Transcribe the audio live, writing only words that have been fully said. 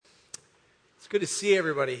Good to see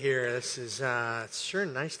everybody here. This is it's sure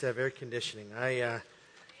nice to have air conditioning.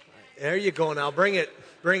 There you go now. Bring it.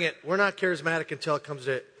 We're not charismatic until it comes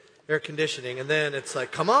to air conditioning, and then it's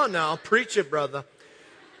like, come on now, preach it, brother.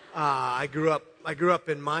 I grew up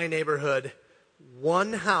in my neighborhood.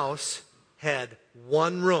 One house had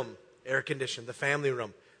one room air conditioned, the family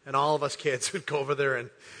room, and all of us kids would go over there and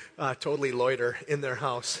totally loiter in their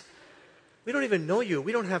house. We don't even know you.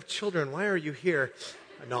 We don't have children. Why are you here?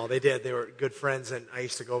 No, they did. They were good friends, and I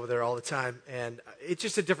used to go over there all the time. And it's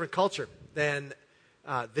just a different culture than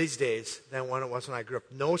these days than when it was when I grew up.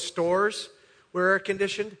 No stores were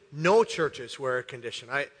air-conditioned. No churches were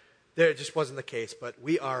air-conditioned. There just wasn't the case. But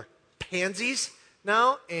we are pansies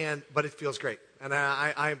now, but it feels great. And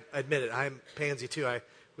I admit it. I'm pansy, too. I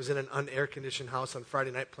was in an un-air-conditioned house on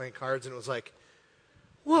Friday night playing cards, and it was like,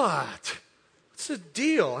 what? What's the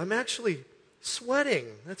deal? I'm actually sweating.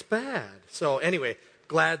 That's bad. So anyway,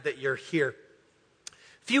 glad that you're here.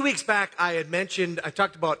 A few weeks back, I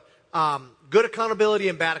talked about good accountability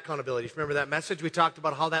and bad accountability. If you remember that message, we talked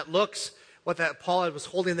about how that looks, Paul was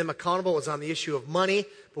holding them accountable was on the issue of money,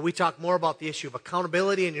 but we talked more about the issue of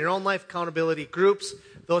accountability in your own life, accountability groups,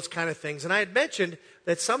 those kind of things. And I had mentioned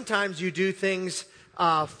that sometimes you do things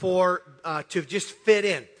to just fit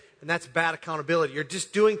in, and that's bad accountability. You're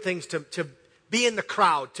just doing things to be in the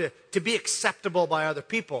crowd, to be acceptable by other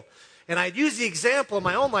people. And I'd use the example in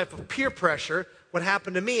my own life of peer pressure, what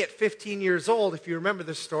happened to me at 15 years old. If you remember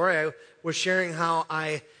this story, I was sharing how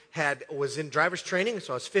I was in driver's training,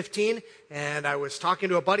 so I was 15, and I was talking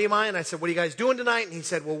to a buddy of mine, and I said, what are you guys doing tonight? And he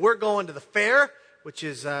said, well, we're going to the fair, which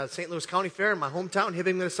is St. Louis County Fair in my hometown,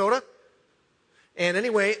 Hibbing, Minnesota. And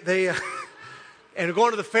anyway, and we're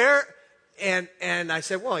going to the fair, and I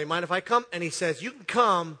said, well, you mind if I come? And he says, you can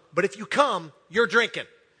come, but if you come, you're drinking.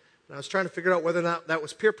 And I was trying to figure out whether or not that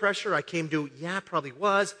was peer pressure. I came to, probably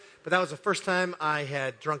was. But that was the first time I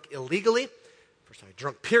had drunk illegally. First time I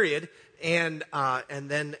drunk, period. And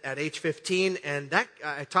then at age 15, and that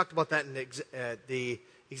I talked about that in the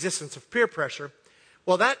existence of peer pressure.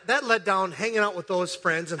 Well, that led down hanging out with those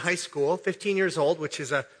friends in high school, 15 years old, which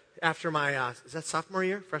is after my, is that sophomore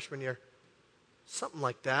year? Freshman year? Something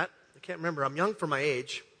like that. I can't remember. I'm young for my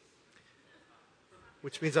age,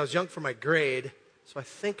 which means I was young for my grade. So I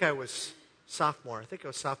think I was sophomore. I think it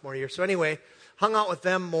was sophomore year. So anyway, hung out with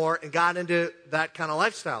them more and got into that kind of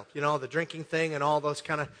lifestyle, the drinking thing and all those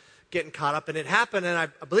kind of getting caught up. And it happened, and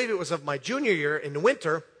I believe it was of my junior year in the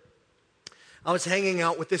winter. I was hanging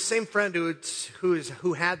out with this same friend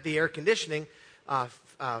who had the air conditioning,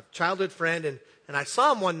 childhood friend, and I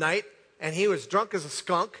saw him one night, and he was drunk as a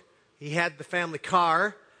skunk. He had the family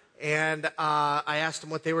car. And I asked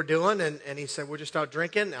him what they were doing, and he said, we're just out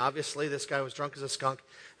drinking. Obviously, this guy was drunk as a skunk.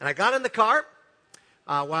 And I got in the car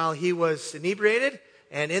while he was inebriated,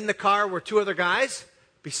 and in the car were two other guys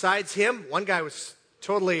besides him. One guy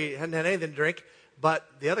hadn't had anything to drink, but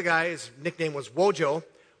the other guy, his nickname was Wojo.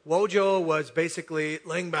 Wojo was basically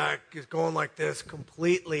laying back, going like this,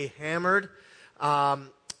 completely hammered.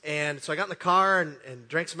 And so I got in the car and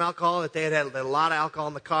drank some alcohol. That they had a lot of alcohol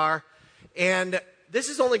in the car. And this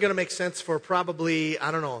is only going to make sense for probably,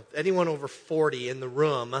 I don't know, anyone over 40 in the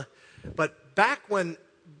room. But back when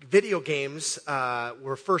video games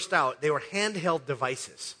were first out, they were handheld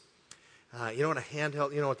devices. You know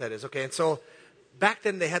what that is, okay? And so back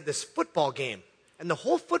then they had this football game. And the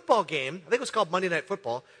whole football game, I think it was called Monday Night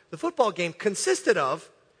Football, the football game consisted of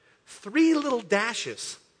 3 little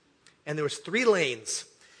dashes. And there was 3 lanes.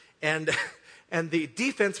 And the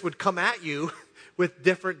defense would come at you with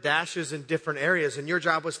different dashes in different areas, and your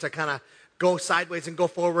job was to kind of go sideways and go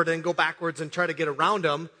forward and go backwards and try to get around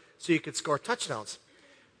them so you could score touchdowns.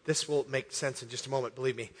 This will make sense in just a moment,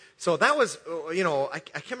 believe me. So that was, I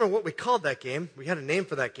can't remember what we called that game. We had a name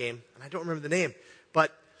for that game, and I don't remember the name.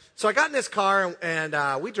 But so I got in this car,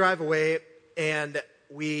 and we drive away, and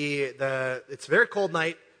it's a very cold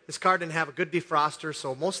night. This car didn't have a good defroster,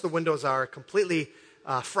 so most of the windows are completely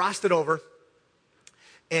frosted over.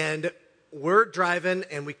 And we're driving,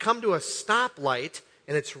 and we come to a stoplight,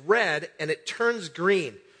 and it's red, and it turns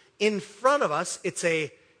green. In front of us, it's a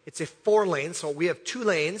 4-lane, so we have 2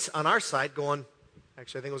 lanes on our side going,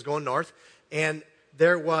 actually I think it was going north, and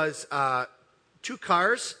there was 2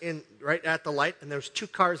 cars right at the light, and there's 2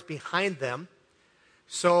 cars behind them.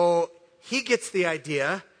 So he gets the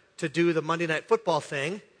idea to do the Monday Night Football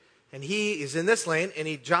thing, and he is in this lane, and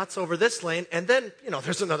he jots over this lane, and then,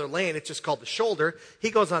 there's another lane. It's just called the shoulder.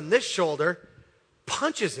 He goes on this shoulder,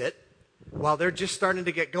 punches it while they're just starting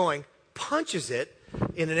to get going, punches it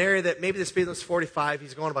in an area that maybe the speed limit's 45.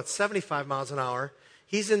 He's going about 75 miles an hour.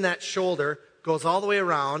 He's in that shoulder, goes all the way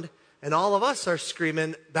around, And all of us are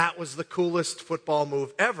screaming, that was the coolest football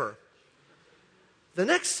move ever. The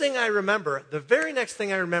next thing I remember, the very next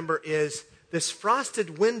thing I remember is this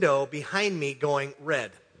frosted window behind me going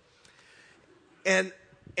red. And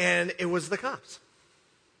it was the cops.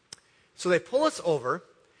 So they pull us over,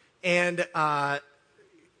 and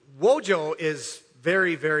Wojo is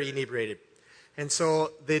very, very inebriated. And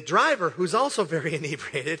so the driver, who's also very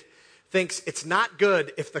inebriated, thinks it's not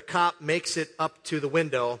good if the cop makes it up to the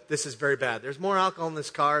window. This is very bad. There's more alcohol in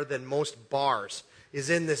this car than most bars is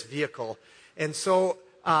in this vehicle. And so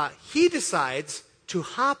he decides to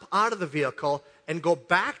hop out of the vehicle and go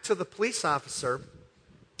back to the police officer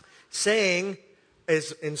saying,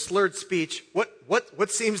 is in slurred speech,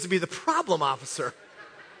 what seems to be the problem, officer?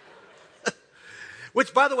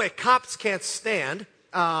 Which, by the way, cops can't stand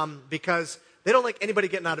because they don't like anybody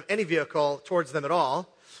getting out of any vehicle towards them at all.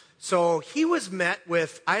 So he was met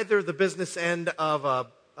with either the business end of a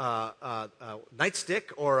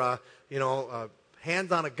nightstick or a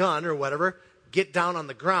hand on a gun or whatever, get down on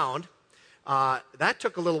the ground. That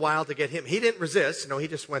took a little while to get him. He didn't resist. He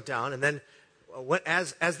just went down. And then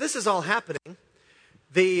as this is all happening,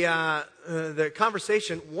 the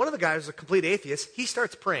conversation, one of the guys is a complete atheist. He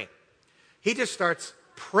starts praying. He just starts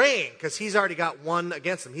praying because he's already got one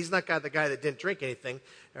against him. He's not the guy that didn't drink anything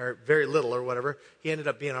or very little or whatever. He ended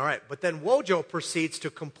up being all right. But then Wojo proceeds to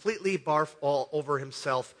completely barf all over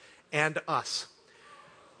himself and us.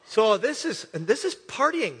 So this is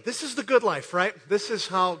partying. This is the good life, right? This is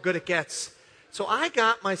how good it gets. So I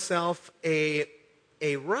got myself a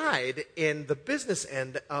ride in the business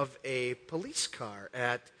end of a police car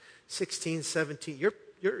at 16, 17.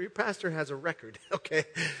 Your pastor has a record, okay?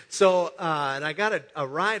 So, and I got a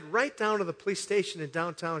ride right down to the police station in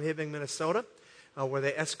downtown Hibbing, Minnesota, where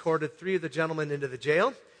they escorted 3 of the gentlemen into the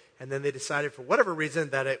jail. And then they decided, for whatever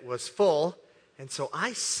reason, that it was full. And so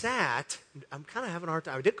I sat. I'm kind of having a hard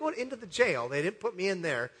time. I didn't go into the jail. They didn't put me in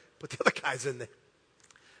there, put the other guys in there.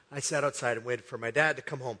 I sat outside and waited for my dad to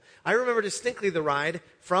come home. I remember distinctly the ride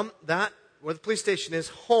from that, where the police station is,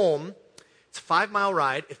 home. It's a 5-mile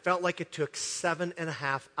ride. It felt like it took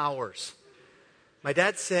 7.5 hours. My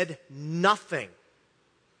dad said nothing.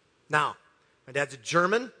 Now, my dad's a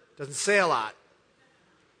German, doesn't say a lot.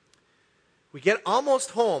 We get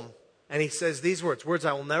almost home, and he says these words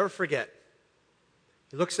I will never forget.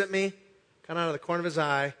 He looks at me, kind of out of the corner of his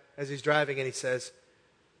eye, as he's driving, and he says,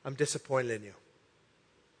 I'm disappointed in you.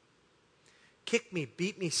 Kick me,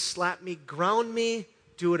 beat me, slap me, ground me,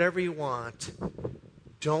 do whatever you want.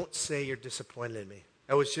 Don't say you're disappointed in me.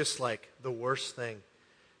 That was just like the worst thing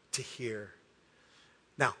to hear.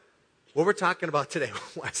 Now, what we're talking about today,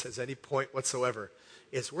 why says any point whatsoever,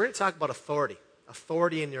 is we're going to talk about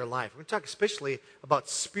authority in your life. We're going to talk especially about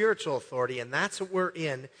spiritual authority, and that's what we're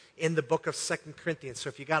in the book of 2 Corinthians. So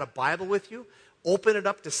if you got a Bible with you, open it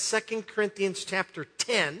up to 2 Corinthians chapter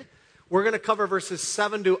 10. We're going to cover verses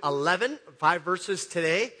 7 to 11, 5 verses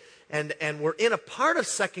today, and we're in a part of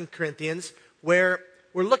 2 Corinthians where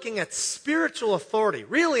we're looking at spiritual authority.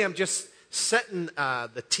 Really, I'm just setting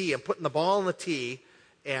the tee. I'm putting the ball on the tee.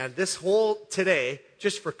 And this whole today,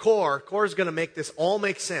 just for Core is going to make this all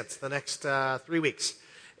make sense the next 3 weeks.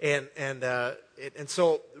 And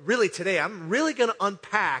so really today, I'm really going to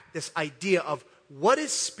unpack this idea of what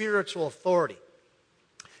is spiritual authority.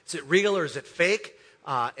 Is it real or is it fake?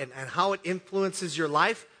 And how it influences your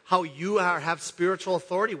life, how you have spiritual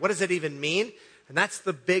authority. What does it even mean? And that's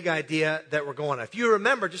the big idea that we're going on. If you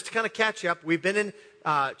remember, just to kind of catch you up, we've been in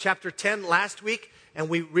chapter 10 last week, and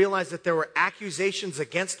we realized that there were accusations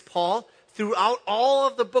against Paul throughout all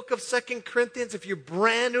of the book of 2 Corinthians. If you're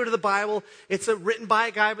brand new to the Bible, it's written by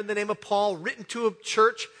a guy by the name of Paul, written to a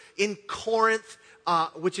church in Corinth,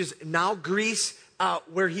 which is now Greece,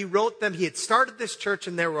 where he wrote them. He had started this church,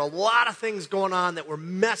 and there were a lot of things going on that were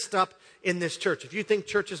messed up in this church. If you think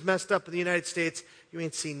church is messed up in the United States, you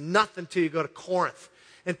ain't seen nothing till you go to Corinth.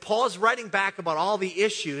 And Paul's writing back about all the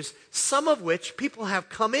issues, some of which people have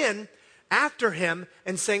come in after him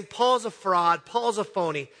and saying Paul's a fraud, Paul's a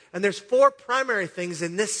phony. And there's 4 primary things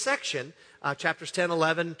in this section, chapters 10,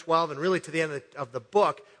 11, 12, and really to the end of the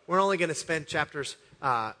book. We're only going to spend chapters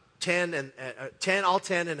 10 and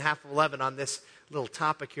half of 11 on this little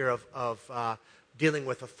topic here of dealing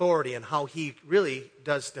with authority and how he really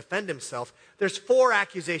does defend himself. There's 4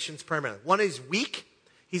 accusations primarily. One is weak.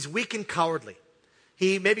 He's weak and cowardly.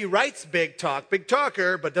 He maybe writes big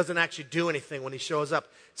talker, but doesn't actually do anything when he shows up.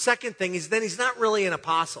 Second thing is then he's not really an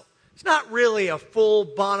apostle. He's not really a full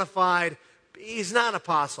bona fide, he's not an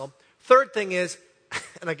apostle. Third thing is,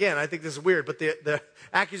 and again, I think this is weird, but the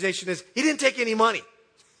accusation is he didn't take any money.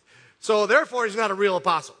 So therefore, he's not a real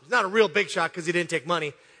apostle. He's not a real big shot because he didn't take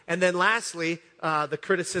money. And then lastly, the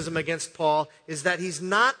criticism against Paul is that he's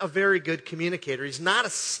not a very good communicator. He's not a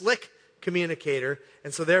slick communicator,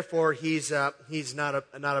 and so therefore he's not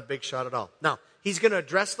a big shot at all. Now, he's going to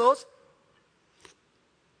address those.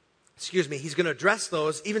 He's going to address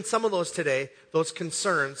those, even some of those today, those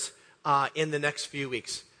concerns in the next few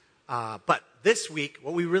weeks. But this week,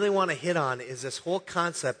 what we really want to hit on is this whole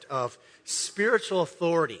concept of spiritual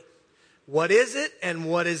authority. What is it and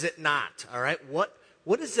what is it not? All right? What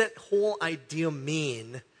does that whole idea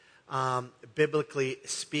mean, biblically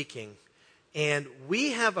speaking? And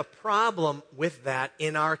we have a problem with that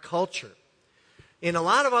in our culture. In a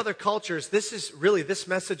lot of other cultures, this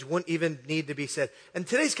message wouldn't even need to be said. And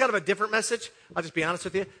today's kind of a different message. I'll just be honest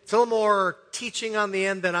with you. It's a little more teaching on the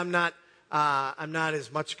end that I'm not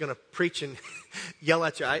as much going to preach and yell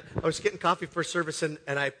at you. I was getting coffee for service, and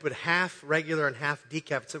I put half regular and half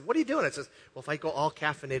decaf. I said, "What are you doing?" I said, "Well, if I go all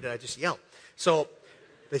caffeinated, I just yell." So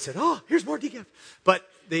they said, "Oh, here's more decaf." But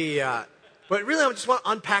really, I just want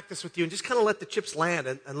to unpack this with you and just kind of let the chips land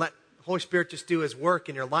and let Holy Spirit just do His work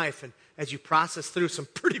in your life, and as you process through some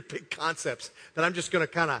pretty big concepts that I'm just going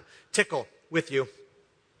to kind of tickle with you.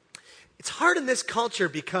 It's hard in this culture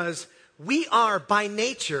because we are by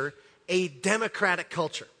nature a democratic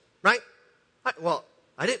culture, right?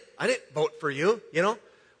 I didn't vote for you, you know.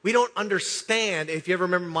 We don't understand. If you ever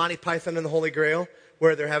remember Monty Python and the Holy Grail,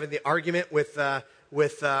 where they're having the argument with I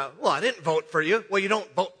didn't vote for you. Well, you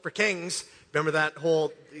don't vote for kings. Remember that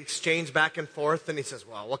whole exchange back and forth? And he says,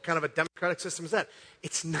 well, what kind of a democratic system is that?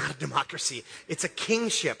 It's not a democracy. It's a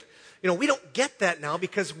kingship. You know, we don't get that now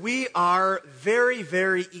because we are very,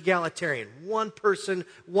 very egalitarian. One person,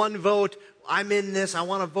 one vote. I'm in this. I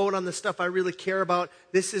want to vote on the stuff I really care about.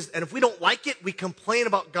 And if we don't like it, we complain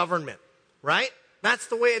about government, right? That's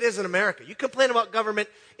the way it is in America. You complain about government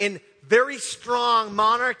in very strong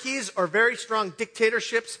monarchies or very strong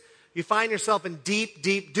dictatorships, you find yourself in deep,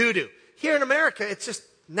 deep doo-doo. Here in America, it's just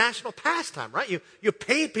national pastime, right? You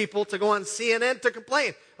pay people to go on CNN to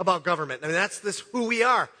complain about government. I mean, that's who we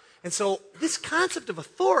are. And so this concept of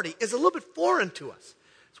authority is a little bit foreign to us.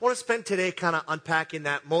 So I want to spend today kind of unpacking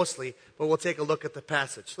that mostly, but we'll take a look at the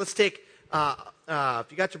passage. Let's take,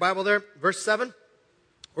 if you got your Bible there, verse 7.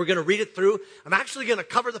 We're going to read it through. I'm actually going to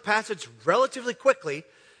cover the passage relatively quickly.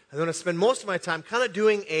 I'm going to spend most of my time kind of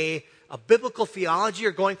doing a biblical theology,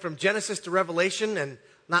 or going from Genesis to Revelation, and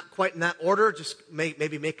not quite in that order, just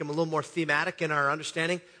maybe make them a little more thematic in our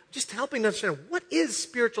understanding. Just helping to understand, what is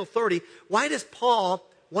spiritual authority? Why does Paul,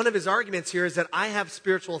 one of his arguments here is that I have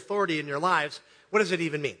spiritual authority in your lives. What does it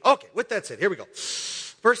even mean? Okay, with that said, here we go.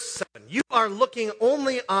 Verse 7, you are looking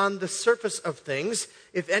only on the surface of things.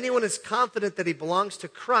 If anyone is confident that he belongs to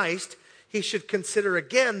Christ, he should consider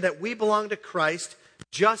again that we belong to Christ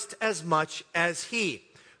just as much as he.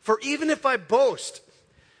 For even if I boast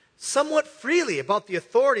somewhat freely about the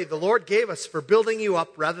authority the Lord gave us for building you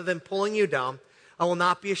up rather than pulling you down, I will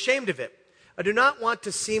not be ashamed of it. I do not want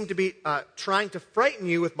to seem to be trying to frighten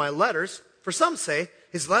you with my letters, for some say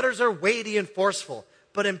his letters are weighty and forceful,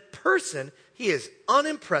 but in person he is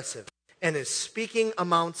unimpressive, and his speaking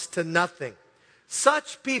amounts to nothing.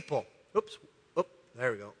 Such people,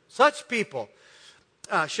 such people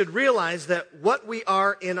should realize that what we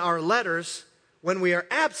are in our letters when we are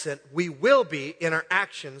absent, we will be in our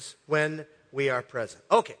actions when we are present.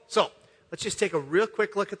 Okay, so let's just take a real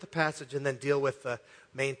quick look at the passage and then deal with the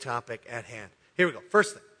main topic at hand. Here we go.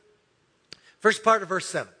 First thing. First part of verse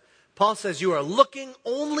 7. Paul says, you are looking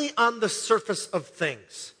only on the surface of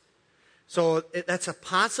things. So that's a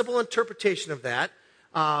possible interpretation of that.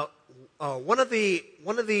 One of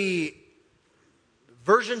the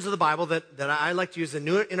versions of the Bible that I like to use, the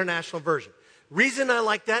New International Version. Reason I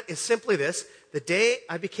like that is simply this. The day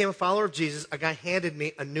I became a follower of Jesus, a guy handed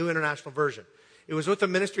me a New International Version. It was with a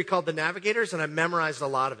ministry called the Navigators, and I memorized a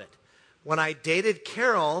lot of it. When I dated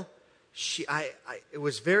Carol, it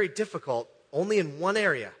was very difficult, only in one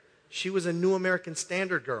area. She was a New American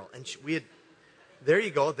Standard girl, and there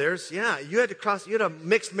you go, you had a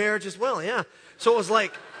mixed marriage as well, yeah. So it was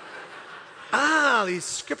like, these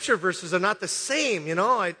scripture verses are not the same, you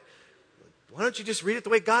know. Why don't you just read it the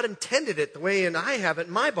way God intended it, the way I have it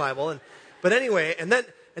in my Bible? But anyway, and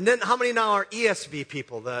then how many now are ESV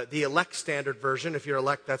people, the elect standard version? If you're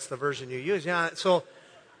elect, that's the version you use. Yeah, so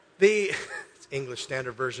it's English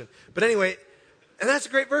Standard Version. But anyway, and that's a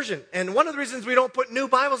great version. And one of the reasons we don't put new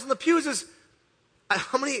Bibles in the pews is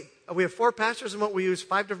we have 4 pastors, and we use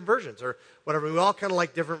 5 different versions or whatever. We all kind of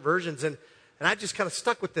like different versions, and I just kind of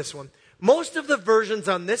stuck with this one. Most of the versions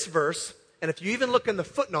on this verse, and if you even look in the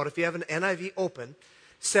footnote, if you have an NIV open,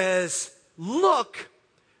 says, look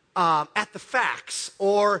at the facts,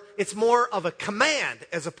 or it's more of a command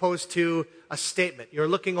as opposed to a statement. You're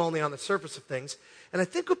looking only on the surface of things. And I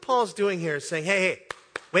think what Paul's doing here is saying, hey,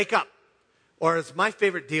 wake up. Or as my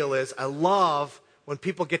favorite deal is, I love when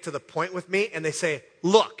people get to the point with me and they say,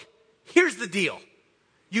 look, here's the deal.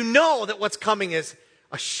 You know that what's coming is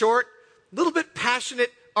a short, little bit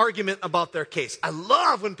passionate argument about their case. I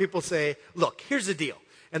love when people say, look, here's the deal.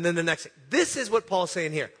 And then the next thing, this is what Paul's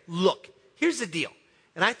saying here. Look, here's the deal.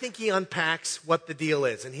 And I think he unpacks what the deal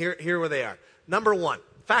is. And here where they are. Number one,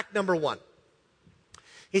 fact number one.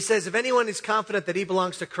 He says, if anyone is confident that he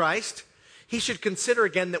belongs to Christ, he should consider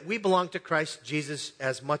again that we belong to Christ Jesus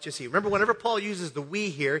as much as he. Remember, whenever Paul uses the we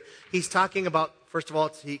here, he's talking about, first of all,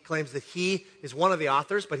 he claims that he is one of the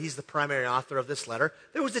authors, but he's the primary author of this letter.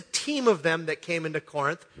 There was a team of them that came into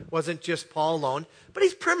Corinth. It wasn't just Paul alone. But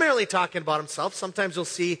he's primarily talking about himself. Sometimes you'll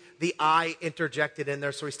see the I interjected in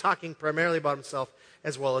there. So he's talking primarily about himself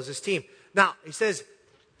as well as his team. Now, he says,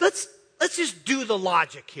 let's just do the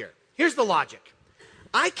logic here. Here's the logic.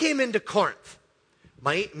 I came into Corinth.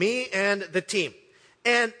 Me and the team.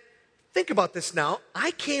 And think about this now.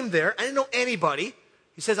 I came there. I didn't know anybody.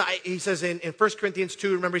 He says in 1 Corinthians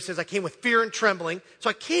 2, remember he says, I came with fear and trembling. So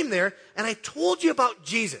I came there and I told you about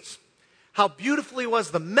Jesus. How beautiful he was,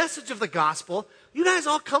 the message of the gospel. You guys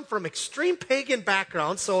all come from extreme pagan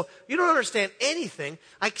backgrounds, so you don't understand anything.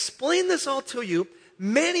 I explained this all to you.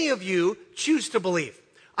 Many of you choose to believe.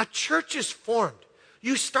 A church is formed.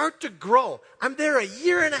 You start to grow. I'm there a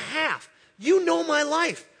year and a half. You know my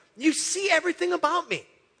life. You see everything about me.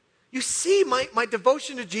 You see my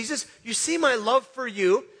devotion to Jesus. You see my love for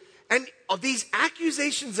you. And these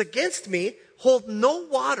accusations against me hold no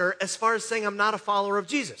water as far as saying I'm not a follower of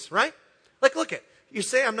Jesus, right? Like, look at, you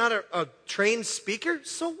say I'm not a trained speaker?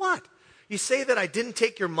 So what? You say that I didn't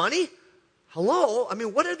take your money? Hello? I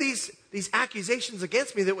mean, what are these accusations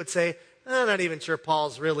against me that would say, I'm not even sure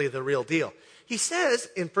Paul's really the real deal? He says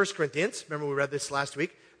in 1 Corinthians, remember we read this last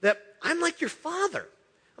week, that I'm like your father.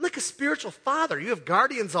 I'm like a spiritual father. You have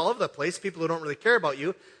guardians all over the place, people who don't really care about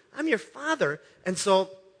you. I'm your father. And so,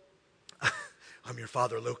 I'm your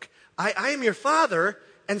father, Luke. I am your father,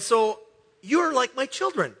 and so you're like my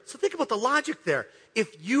children. So think about the logic there.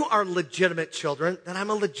 If you are legitimate children, then I'm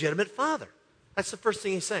a legitimate father. That's the first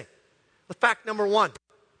thing he's saying. The fact number one,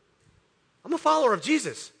 I'm a follower of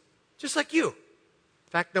Jesus, just like you.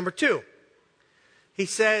 Fact number two, he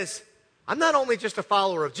says, I'm not only just a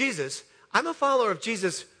follower of Jesus, I'm a follower of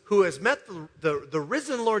Jesus who has met the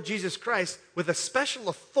risen Lord Jesus Christ with a special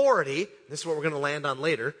authority. This is what we're going to land on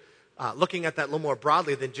later, looking at that a little more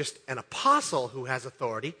broadly than just an apostle who has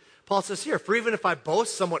authority. Paul says here, for even if I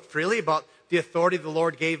boast somewhat freely about the authority the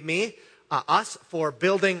Lord gave me, us, for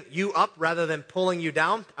building you up rather than pulling you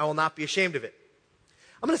down, I will not be ashamed of it.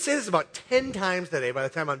 I'm going to say this about 10 times today by the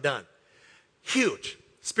time I'm done. Huge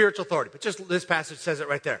spiritual authority, but just this passage says it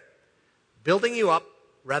right there. Building you up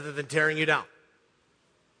rather than tearing you down.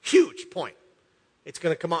 Huge point. It's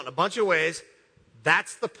going to come out in a bunch of ways.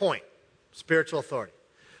 That's the point. Spiritual authority.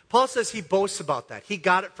 Paul says he boasts about that. He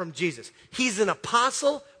got it from Jesus. He's an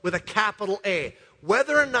apostle with a capital A.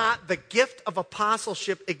 Whether or not the gift of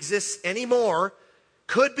apostleship exists anymore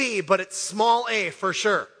could be, but it's small a for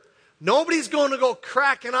sure. Nobody's going to go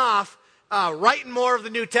cracking off writing more of the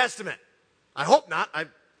New Testament. I hope not. I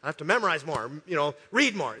have to memorize more,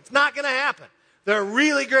 read more. It's not going to happen. There are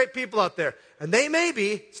really great people out there. And they may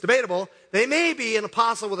be, it's debatable, they may be an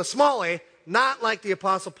apostle with a small a, not like the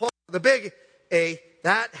apostle Paul, the big A.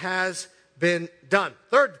 That has been done.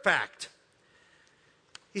 Third fact.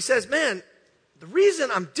 He says, man, the reason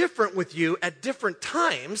I'm different with you at different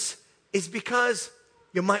times is because,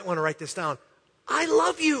 you might want to write this down, I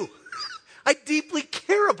love you. I deeply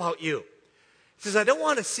care about you. He says, I don't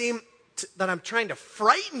want to seem that I'm trying to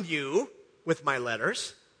frighten you with my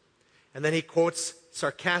letters. And then he quotes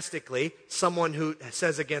sarcastically someone who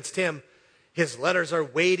says against him, his letters are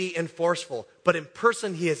weighty and forceful, but in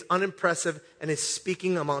person he is unimpressive and his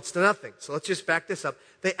speaking amounts to nothing. So let's just back this up.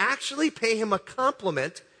 They actually pay him a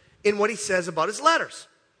compliment in what he says about his letters.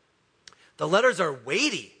 The letters are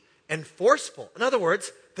weighty and forceful. In other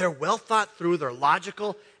words, they're well thought through, they're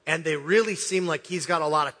logical, and they really seem like he's got a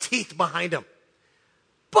lot of teeth behind him.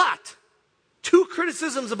 But, 2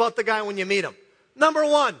 criticisms about the guy when you meet him. Number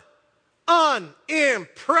 1,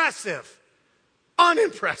 unimpressive.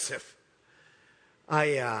 Unimpressive.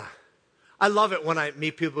 I love it when I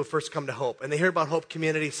meet people who first come to Hope, and they hear about Hope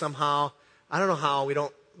Community somehow. I don't know how. We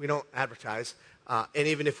don't advertise. And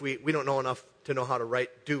even if we don't know enough to know how to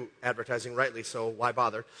do advertising rightly, so why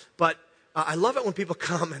bother? But I love it when people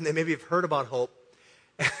come and they maybe have heard about Hope.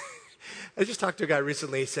 And I just talked to a guy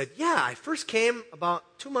recently. He said, yeah, I first came about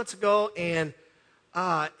 2 months ago, and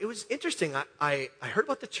it was interesting. I heard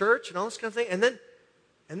about the church and all this kind of thing, and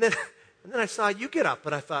then I saw you get up,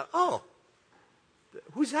 and I thought, oh,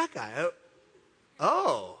 who's that guy?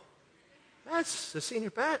 Oh, that's the senior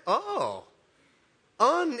pastor. Oh,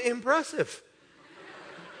 unimpressive.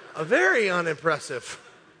 Very unimpressive.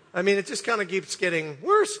 I mean, it just kind of keeps getting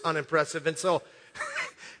worse unimpressive. And so,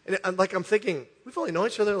 I'm thinking, we've only known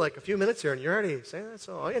each other like a few minutes here, and you're already saying that?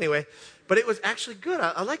 So anyway, but it was actually good.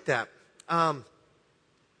 I like that.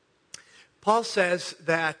 Paul says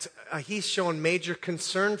that he's shown major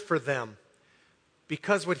concern for them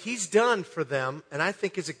because what he's done for them, and I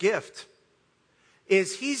think is a gift,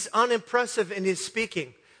 is he's unimpressive in his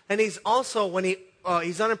speaking. And he's also, when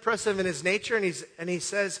he's unimpressive in his nature, and he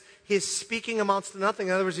says his speaking amounts to nothing.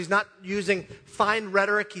 In other words, he's not using fine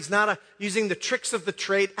rhetoric. He's not using the tricks of the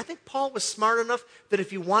trade. I think Paul was smart enough that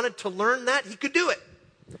if he wanted to learn that, he could do it.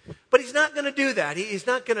 But he's not going to do that. He's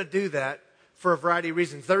not going to do that for a variety of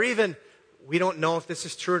reasons. We don't know if this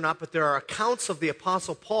is true or not, but there are accounts of the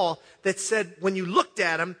Apostle Paul that said when you looked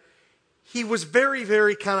at him, he was very,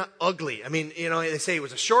 very kind of ugly. I mean, they say he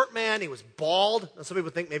was a short man. He was bald. Some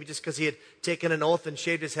people think maybe just because he had taken an oath and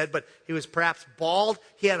shaved his head, but he was perhaps bald.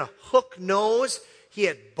 He had a hook nose. He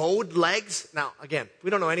had bowed legs. Now, again, we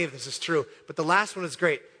don't know any of this is true, but the last one is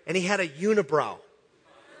great. And he had a unibrow.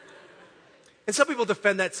 And some people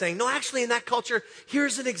defend that saying, no, actually in that culture,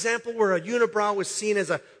 here's an example where a unibrow was seen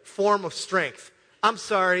as a form of strength. I'm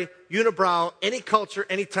sorry, unibrow, any culture,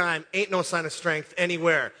 anytime, ain't no sign of strength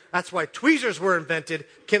anywhere. That's why tweezers were invented.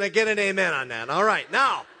 Can I get an amen on that? All right,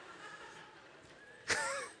 now.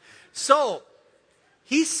 So,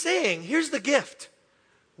 he's saying, here's the gift.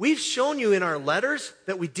 We've shown you in our letters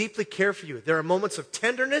that we deeply care for you. There are moments of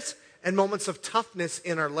tenderness and moments of toughness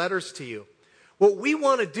in our letters to you. What we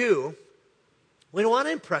want to do, we don't want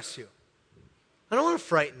to impress you. I don't want to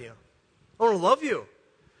frighten you. I want to love you.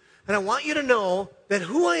 And I want you to know that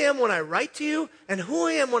who I am when I write to you and who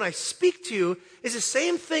I am when I speak to you is the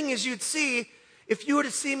same thing as you'd see if you were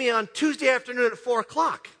to see me on Tuesday afternoon at 4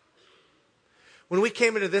 o'clock. When we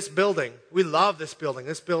came into this building, we love this building.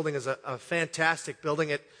 This building is a fantastic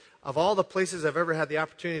building. Of all the places I've ever had the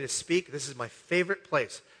opportunity to speak, this is my favorite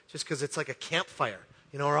place just because it's like a campfire.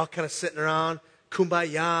 We're all kind of sitting around,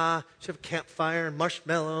 kumbaya, should have a campfire and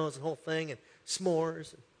marshmallows and the whole thing and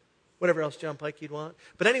s'mores and whatever else, John Pike, you'd want.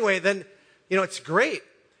 But anyway, then, it's great.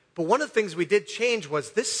 But one of the things we did change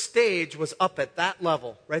was this stage was up at that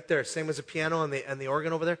level, right there, same as the piano and the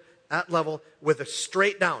organ over there, that level with a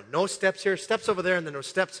straight down. No steps here, steps over there, and then no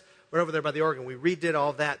steps right over there by the organ. We redid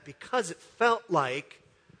all that because it felt like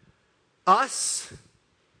us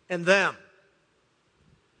and them.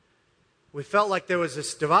 We felt like there was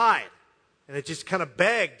this divide, and it just kind of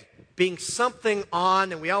begged being something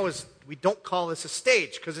on, and we don't call this a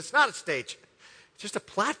stage because it's not a stage. It's just a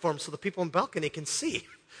platform so the people in the balcony can see.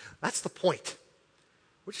 That's the point.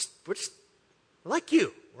 We're like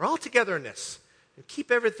you. We're all together in this. And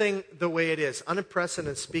keep everything the way it is. Unimpressive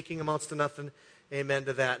and speaking amounts to nothing. Amen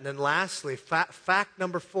to that. And then lastly, fact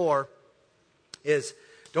number 4 is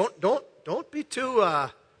don't be too...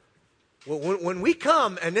 when we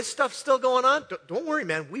come and this stuff's still going on, don't worry,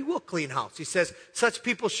 man. We will clean house. He says such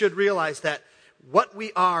people should realize that what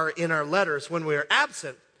we are in our letters when we are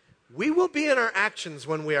absent, we will be in our actions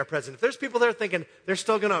when we are present. If there's people there thinking they're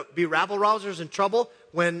still going to be rabble-rousers in trouble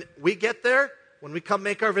when we get there, when we come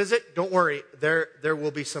make our visit, don't worry. There will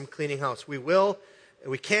be some cleaning house. We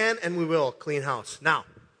can and we will clean house. Now,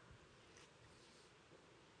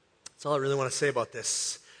 that's all I really want to say about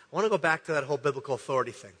this. I want to go back to that whole biblical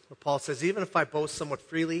authority thing, where Paul says, even if I boast somewhat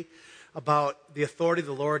freely about the authority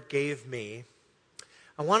the Lord gave me,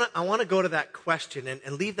 I want to go to that question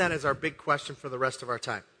and leave that as our big question for the rest of our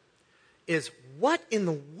time, is what in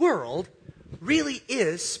the world really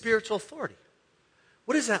is spiritual authority?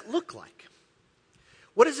 What does that look like?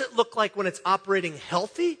 What does it look like when it's operating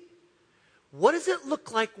healthy? What does it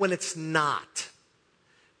look like when it's not?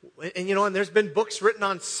 And there's been books written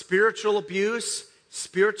on spiritual abuse,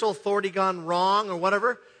 spiritual authority gone wrong or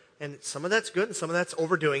whatever, and some of that's good and some of that's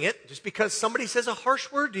overdoing it. Just because somebody says a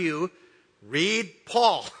harsh word to you, read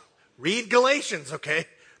Paul, read Galatians, okay?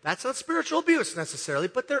 That's not spiritual abuse necessarily,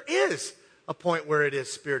 but there is a point where it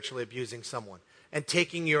is spiritually abusing someone and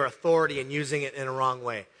taking your authority and using it in a wrong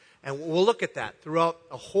way. And we'll look at that throughout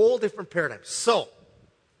a whole different paradigm. So,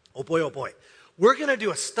 oh boy, we're going to do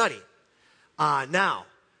a study now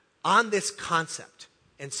on this concept.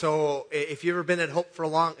 And so if you've ever been at Hope for a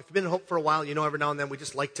while, every now and then we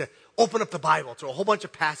just like to open up the Bible to a whole bunch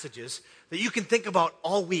of passages that you can think about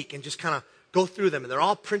all week and just kind of Go through them, and they're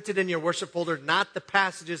all printed in your worship folder. Not the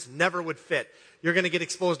passages, never would fit. You're going to get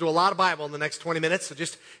exposed to a lot of Bible in the next 20 minutes, so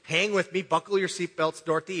just hang with me. Buckle your seatbelts,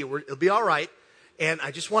 Dorothy. It'll be all right. And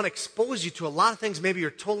I just want to expose you to a lot of things maybe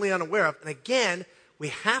you're totally unaware of. And again, we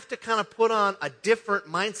have to kind of put on a different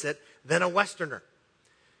mindset than a Westerner.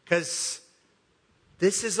 Because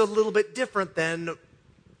this is a little bit different than,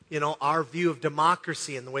 our view of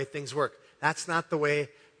democracy and the way things work. That's not the way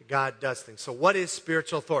God does things. So what is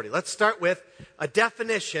spiritual authority? Let's start with a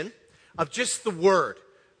definition of just the word.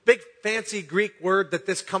 Big fancy Greek word that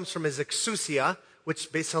this comes from is exousia,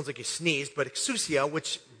 which basically sounds like you sneezed, but exousia,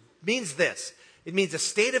 which means this. It means a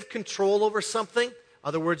state of control over something.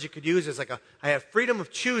 Other words you could use is like I have freedom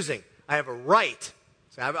of choosing. I have a right.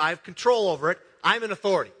 So I have control over it. I'm an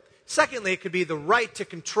authority. Secondly, it could be the right to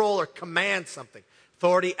control or command something.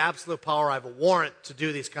 Authority, absolute power. I have a warrant to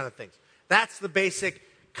do these kind of things. That's the basic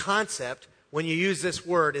concept when you use this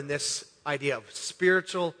word in this idea of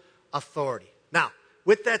spiritual authority. Now,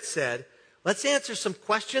 with that said, let's answer some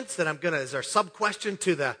questions that as our sub-question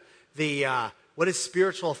to the what is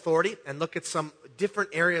spiritual authority, and look at some different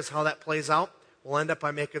areas how that plays out. We'll end up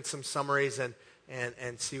by making some summaries and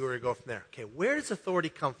see where we go from there. Okay, where does authority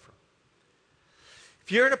come from?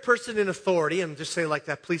 If you're a person in authority, and just say like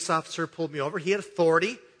that police officer pulled me over, he had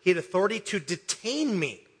authority. He had authority to detain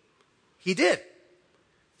me. He did.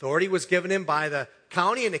 Authority was given him by the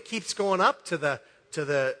county, and it keeps going up to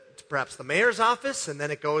perhaps the mayor's office, and then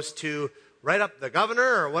it goes to right up the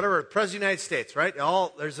governor or whatever, president of the United States, right?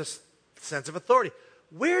 There's a sense of authority.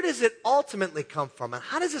 Where does it ultimately come from, and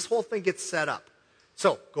how does this whole thing get set up?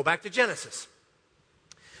 So, go back to Genesis.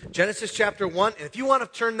 Genesis chapter 1, and if you want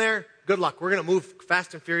to turn there, good luck. We're going to move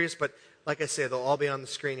fast and furious, but like I say, they'll all be on the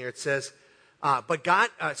screen here. It says,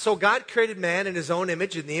 so God created man in his own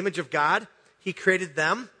image. In the image of God, he created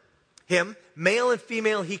him. Male and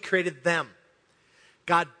female, he created them.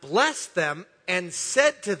 God blessed them and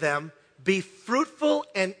said to them, be fruitful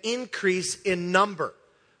and increase in number.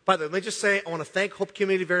 By the way, let me just say, I want to thank Hope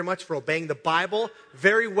Community very much for obeying the Bible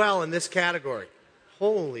very well in this category.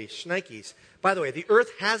 Holy shnikes. By the way, the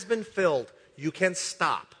earth has been filled. You can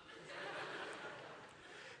stop.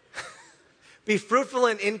 Be fruitful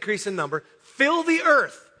and increase in number. Fill the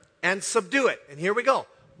earth and subdue it. And here we go.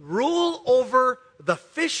 Rule over the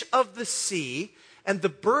fish of the sea and the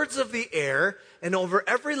birds of the air and over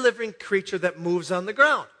every living creature that moves on the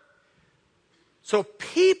ground. So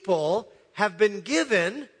people have been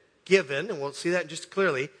given, and we'll see that just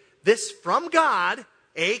clearly, this from God,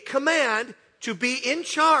 a command to be in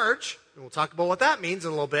charge, and we'll talk about what that means in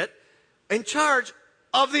a little bit, in charge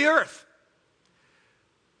of the earth.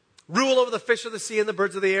 Rule over the fish of the sea and the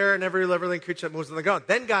birds of the air and every living creature that moves on the ground.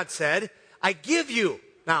 Then God said, I give you.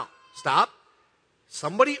 Now, stop.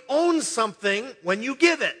 Somebody owns something when you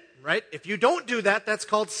give it, right? If you don't do that, that's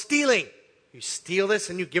called stealing. You steal this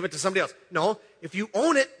and you give it to somebody else. No, if you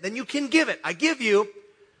own it, then you can give it. I give you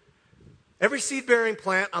every seed-bearing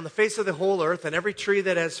plant on the face of the whole earth and every tree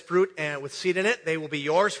that has fruit and with seed in it, they will be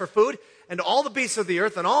yours for food. And all the beasts of the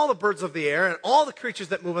earth and all the birds of the air and all the creatures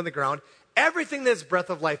that move on the ground, everything that has breath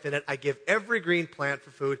of life in it, I give every green plant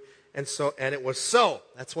for food. And it was so.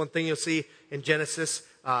 That's one thing you'll see in Genesis.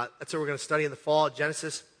 That's what we're going to study in the fall.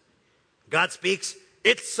 Genesis. God speaks.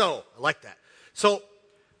 It's so. I like that. So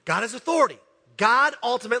God has authority. God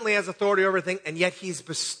ultimately has authority over everything, and yet he's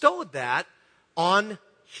bestowed that on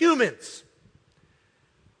humans.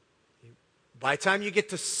 By the time you get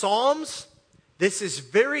to Psalms, this is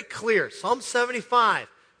very clear. Psalm 75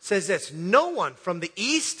 says this, no one from the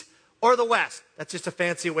east or the west, that's just a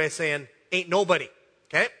fancy way of saying ain't nobody,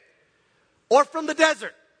 okay? Or from the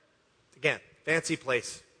desert, again, fancy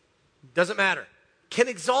place, doesn't matter, can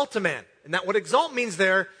exalt a man. And that what exalt means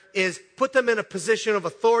there is put them in a position of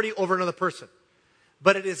authority over another person.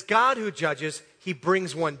 But it is God who judges. He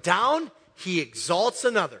brings one down, he exalts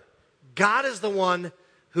another. God is the one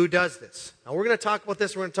who does this. Now we're going to talk about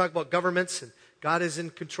this. We're going to talk about governments, and God is in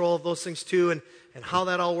control of those things too, and how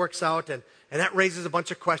that all works out. And that raises a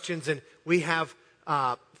bunch of questions. And we have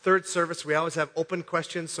third service. We always have open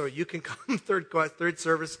questions, so you can come third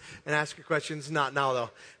service and ask your questions. Not now, though.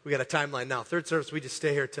 We got a timeline now. Third service, we just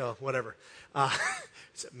stay here till whatever.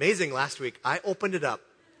 It's amazing last week. I opened it up.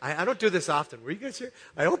 I don't do this often. Were you guys here?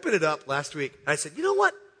 I opened it up last week. I said, you know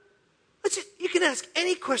what? You can ask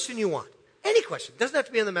any question you want. Any question. Doesn't have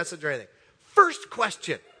to be in the message or anything. First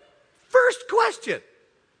question. First question.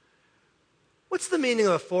 What's the meaning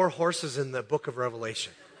of the 4 horses in the book of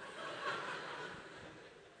Revelation?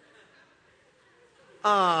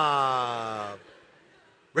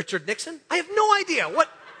 Richard Nixon? I have no idea. What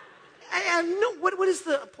is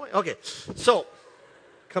the point? Okay, so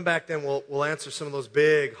come back then. We'll answer some of those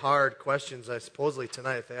big, hard questions, supposedly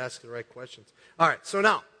tonight, if they ask the right questions. All right, so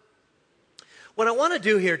now, what I want to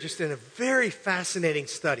do here, just in a very fascinating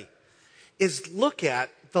study, is look at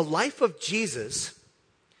the life of Jesus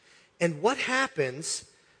and what happens,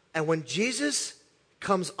 and when Jesus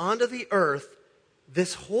comes onto the earth,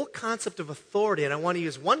 this whole concept of authority. And I want to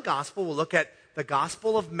use one gospel. We'll look at the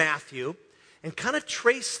Gospel of Matthew and kind of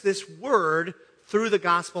trace this word through the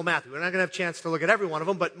Gospel of Matthew. We're not going to have a chance to look at every one of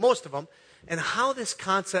them, but most of them, and how this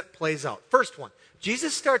concept plays out. First one,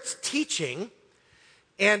 Jesus starts teaching,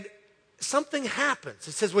 and something happens.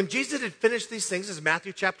 It says when Jesus had finished these things, this is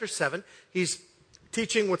Matthew chapter 7, he's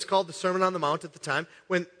teaching what's called the Sermon on the Mount at the time.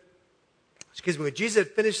 When Jesus had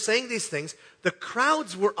finished saying these things, the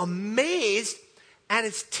crowds were amazed at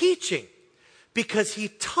his teaching because he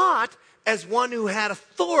taught as one who had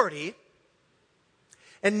authority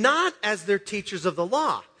and not as their teachers of the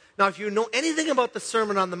law. Now, if you know anything about the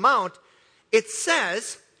Sermon on the Mount, it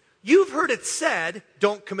says, you've heard it said,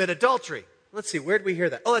 don't commit adultery. Let's see, where did we hear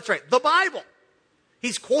that? Oh, that's right, the Bible.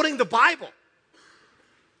 He's quoting the Bible.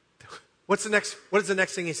 What is the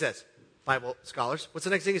next thing he says? Bible scholars, what's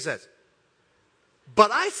the next thing he says?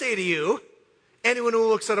 But I say to you, anyone who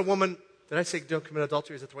looks at a woman, did I say don't commit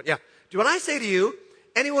adultery? Is that the one? Yeah. When I say to you,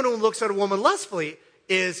 anyone who looks at a woman lustfully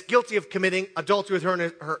is guilty of committing adultery with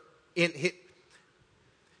her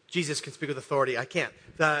Jesus can speak with authority. I can't.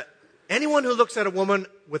 Anyone who looks at a woman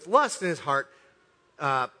with lust in his heart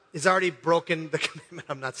has already broken the commandment.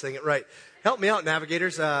 I'm not saying it right. Help me out,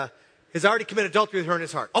 navigators. Has already committed adultery with her in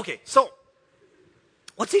his heart. Okay, so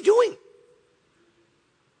what's he doing?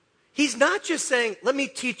 He's not just saying, let me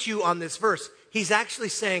teach you on this verse. He's actually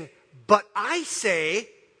saying, but I say,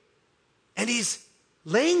 and he's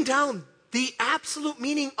laying down the absolute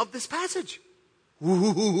meaning of this passage.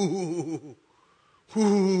 Ooh,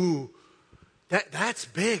 that's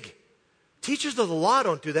big. Teachers of the law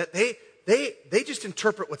don't do that. They just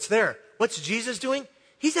interpret what's there. What's Jesus doing?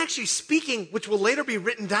 He's actually speaking, which will later be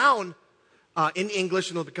written down in English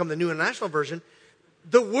and will become the New International Version,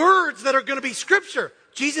 the words that are going to be Scripture.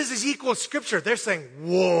 Jesus is equal to Scripture. They're saying,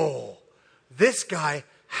 whoa, this guy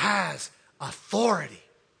has authority.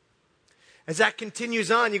 As that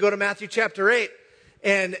continues on, you go to Matthew chapter 8,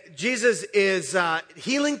 and Jesus is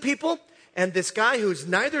healing people, and this guy who's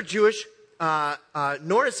neither Jewish,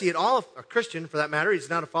 nor is he at all a Christian, for that matter. He's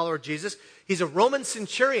not a follower of Jesus. He's a Roman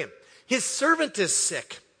centurion. His servant is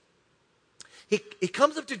sick. He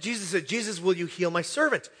comes up to Jesus and says, Jesus, will you heal my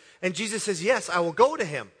servant? And Jesus says, yes, I will go to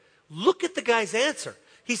him. Look at the guy's answer.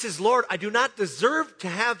 He says, Lord, I do not deserve to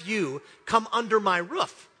have you come under my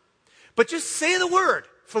roof. But just say the word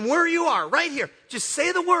from where you are, right here. Just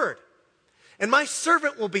say the word, and my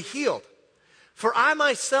servant will be healed. For I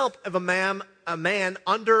myself am a man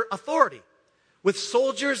under authority, with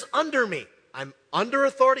soldiers under me. I'm under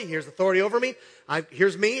authority. Here's authority over me.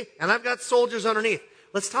 Here's me, and I've got soldiers underneath.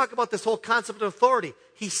 Let's talk about this whole concept of authority.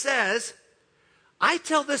 He says, I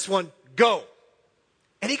tell this one, go.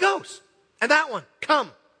 And he goes. And that one,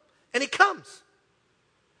 come. And he comes.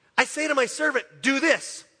 I say to my servant, do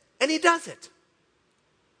this. And he does it.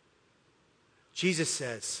 Jesus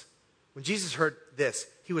says, when Jesus heard this,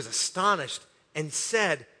 he was astonished and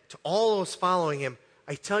said to all those following him,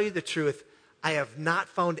 I tell you the truth, I have not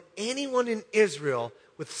found anyone in Israel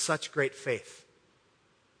with such great faith.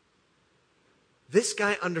 This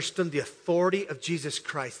guy understood the authority of Jesus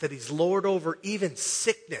Christ, that he's Lord over even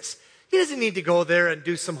sickness. He doesn't need to go there and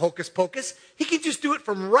do some hocus pocus. He can just do it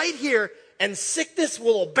from right here, and sickness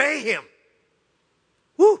will obey him.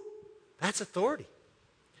 Woo! That's authority.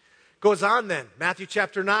 Goes on then, Matthew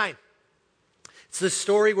chapter 9. It's the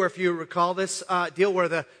story where, if you recall this deal,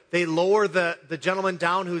 where they lower the gentleman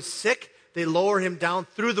down who's sick. They lower him down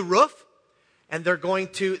through the roof, and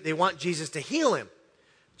they want Jesus to heal him.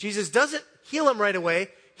 Jesus doesn't heal him right away.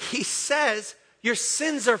 He says, your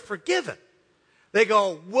sins are forgiven. They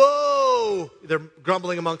go, whoa. They're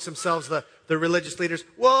grumbling amongst themselves, the religious leaders.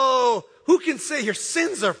 Whoa, who can say your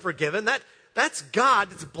sins are forgiven? That's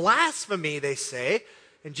God. It's blasphemy, they say.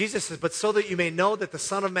 And Jesus says, but so that you may know that the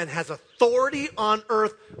Son of Man has authority on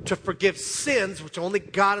earth to forgive sins, which only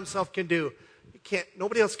God himself can do.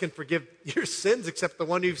 Nobody else can forgive your sins except the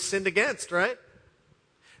one you've sinned against, right?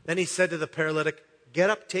 Then he said to the paralytic,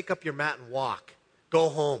 get up, take up your mat and walk. Go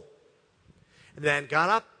home. And the man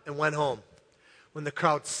got up and went home. When the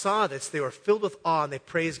crowd saw this, they were filled with awe, and they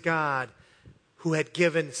praised God who had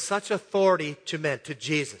given such authority to men, to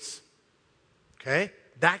Jesus. Okay?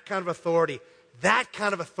 That kind of authority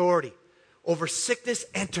over sickness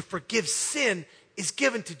and to forgive sin is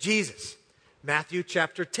given to Jesus. Matthew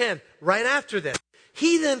chapter 10, right after this.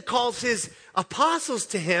 he then calls his apostles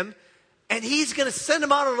to him, and he's going to send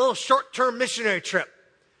them out on a little short-term missionary trip.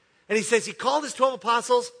 And he says he called his 12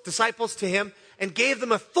 disciples to him, and gave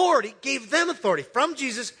them authority from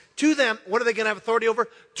Jesus to them. What are they going to have authority over?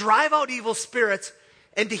 Drive out evil spirits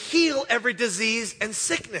and to heal every disease and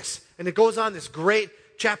sickness. And it goes on, this great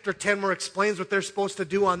chapter 10 where it explains what they're supposed to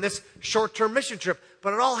do on this short-term mission trip.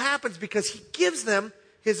 But it all happens because he gives them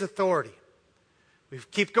his authority. We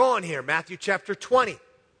keep going here. Matthew chapter 20.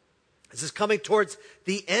 This is coming towards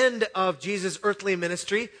the end of Jesus' earthly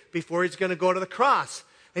ministry before he's going to go to the cross.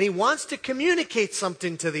 And he wants to communicate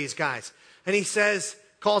something to these guys. And he says,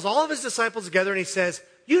 calls all of his disciples together and he says,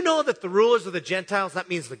 you know that the rulers of the Gentiles, that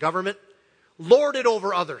means the government, lord it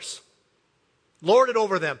over others. Lord it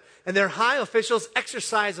over them. And their high officials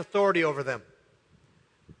exercise authority over them.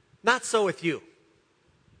 Not so with you.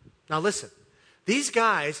 Now listen, these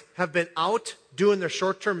guys have been out doing their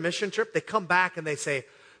short-term mission trip. They come back and they say,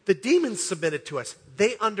 the demons submitted to us.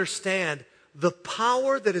 They understand the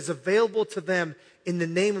power that is available to them in the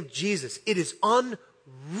name of Jesus. It is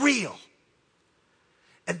unreal.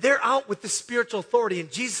 And they're out with the spiritual authority.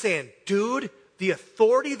 And Jesus saying, dude, the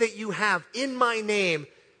authority that you have in my name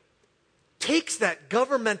takes that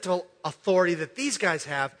governmental authority that these guys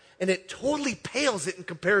have, and it totally pales it in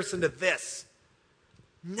comparison to this.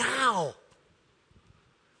 Now,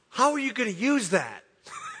 how are you going to use that?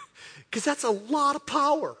 Because that's a lot of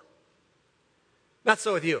power. Not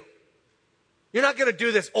so with you. You're not going to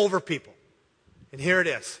do this over people. And here it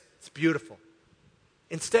is. It's beautiful.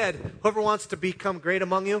 Instead, whoever wants to become great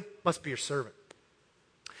among you must be your servant.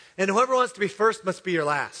 And whoever wants to be first must be your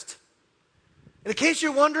last. And in case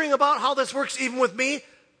you're wondering about how this works even with me,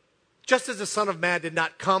 just as the Son of Man did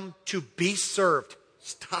not come to be served.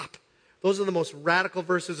 Stop. Those are the most radical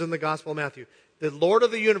verses in the Gospel of Matthew. The Lord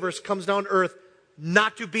of the universe comes down to earth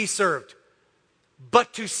not to be served,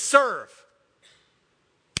 but to serve.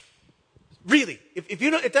 Really, if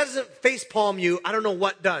you don't, it doesn't facepalm you, I don't know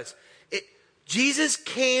what does. Jesus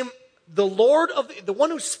came, the Lord of the one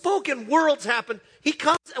who spoke and worlds happened. He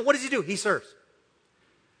comes and what does he do? He serves.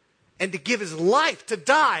 And to give his life, to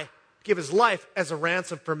die, give his life as a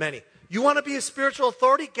ransom for many. You want to be a spiritual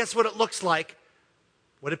authority? Guess what it looks like?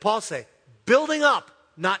 What did Paul say? Building up,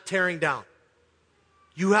 not tearing down.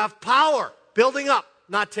 You have power, building up,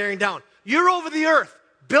 not tearing down. You're over the earth,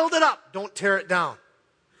 build it up, don't tear it down.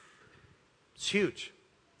 It's huge.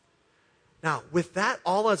 Now, with that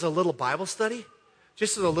all as a little Bible study,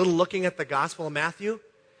 just as a little looking at the Gospel of Matthew,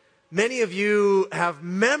 many of you have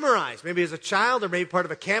memorized, maybe as a child or maybe part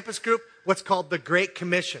of a campus group, what's called the Great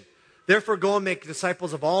Commission. Therefore, go and make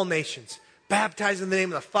disciples of all nations, baptizing in the name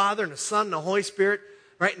of the Father and the Son and the Holy Spirit,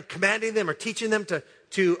 right? And commanding them or teaching them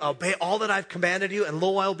to obey all that I've commanded you, and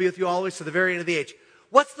lo, I will be with you always to the very end of the age.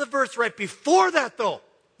 What's the verse right before that, though?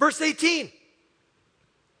 Verse 18.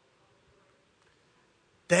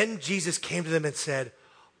 Then Jesus came to them and said,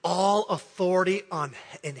 all authority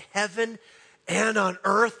in heaven and on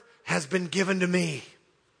earth has been given to me.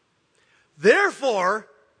 Therefore,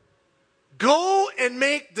 go and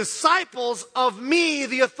make disciples of me,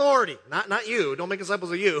 the authority. Not you. Don't make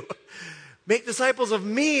disciples of you. Make disciples of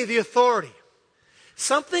me, the authority.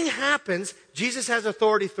 Something happens. Jesus has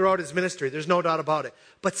authority throughout his ministry. There's no doubt about it.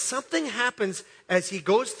 But something happens as he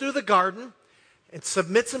goes through the garden and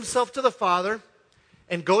submits himself to the Father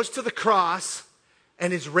and goes to the cross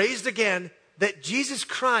and is raised again, that Jesus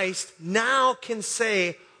Christ now can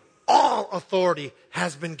say, all authority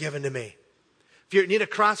has been given to me. If you need a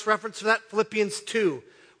cross reference for that, Philippians 2,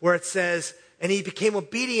 where it says, and he became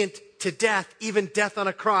obedient to death, even death on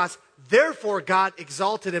a cross. Therefore, God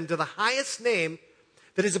exalted him to the highest name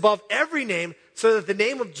that is above every name, so that the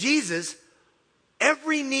name of Jesus,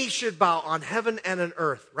 every knee should bow on heaven and on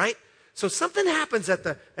earth, right? So something happens at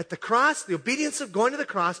the cross, the obedience of going to the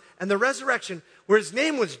cross, and the resurrection, where his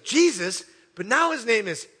name was Jesus, but now his name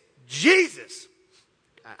is Jesus.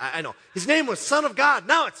 I know. His name was Son of God.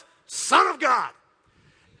 Now it's Son of God.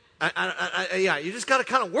 Yeah, you just got to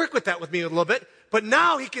kind of work with that with me a little bit. But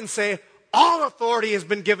now he can say, all authority has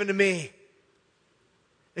been given to me.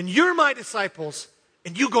 And you're my disciples,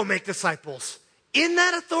 and you go make disciples. In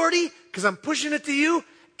that authority, because I'm pushing it to you,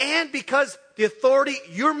 and because the authority,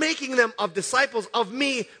 you're making them of disciples of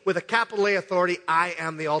me with a capital A authority. I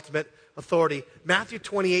am the ultimate authority. Matthew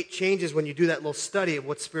 28 changes when you do that little study of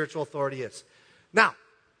what spiritual authority is. Now,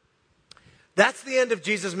 that's the end of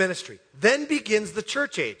Jesus' ministry. Then begins the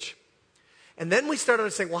church age. And then we start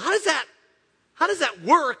understanding, well, how does that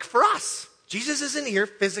work for us? Jesus isn't here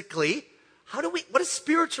physically. What does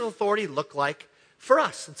spiritual authority look like for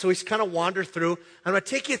us? And so we kind of wander through. I'm going to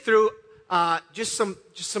take you through just some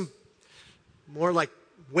more like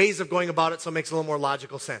ways of going about it, so it makes a little more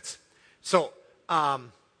logical sense. So,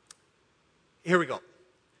 here we go.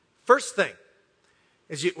 First thing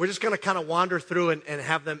is we're just going to kind of wander through and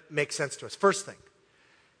have them make sense to us. First thing.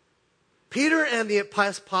 Peter and the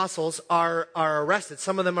apostles are arrested.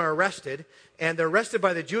 Some of them are arrested, and they're arrested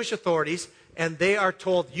by the Jewish authorities, and they are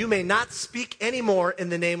told, you may not speak anymore in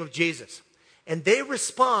the name of Jesus. And they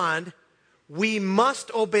respond, we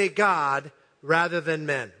must obey God rather than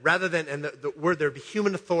men. Rather than, and the word there would be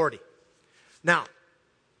human authority. Now,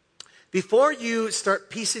 before you start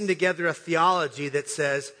piecing together a theology that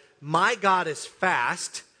says, my God is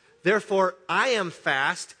fast, therefore I am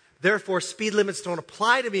fast, therefore speed limits don't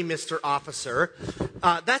apply to me, Mr. Officer,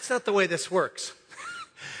 that's not the way this works.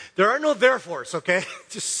 There are no therefores, okay?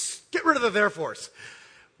 Just get rid of the therefores.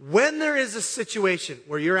 When there is a situation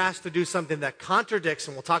where you're asked to do something that contradicts,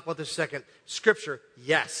 and we'll talk about this in a second, Scripture,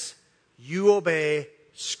 yes, you obey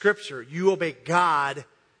Scripture. You obey God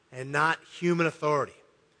and not human authority.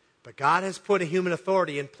 But God has put a human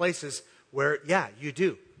authority in places where, yeah, you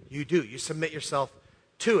do. You do. You submit yourself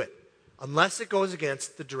to it, unless it goes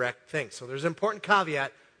against the direct thing. So there's an important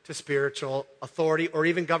caveat to spiritual authority or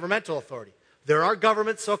even governmental authority. There are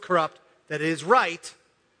governments so corrupt that it is right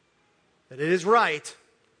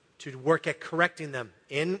to work at correcting them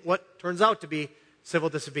in what turns out to be civil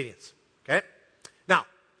disobedience. Okay? Now,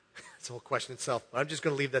 it's a whole question itself, but I'm just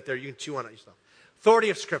going to leave that there. You can chew on it yourself.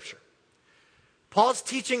 Authority of Scripture. Paul's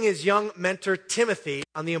teaching his young mentor Timothy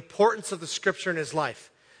on the importance of the Scripture in his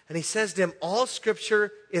life. And he says to him, all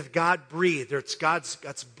Scripture is God breathed, or it's God's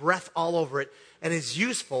breath all over it, and is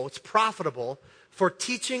useful, it's profitable for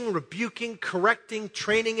teaching, rebuking, correcting,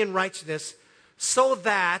 training in righteousness, so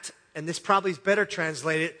that, and this probably is better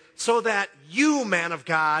translated, so that you, man of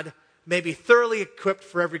God, may be thoroughly equipped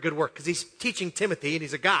for every good work. Because he's teaching Timothy, and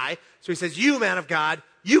he's a guy, so he says, you, man of God,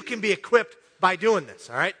 you can be equipped by doing this,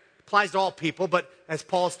 all right? Applies to all people, but as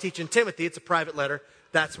Paul's teaching Timothy, it's a private letter,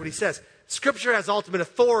 that's what he says. Scripture has ultimate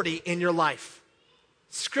authority in your life.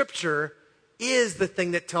 Scripture is the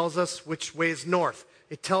thing that tells us which way is north.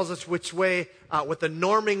 It tells us which way, what the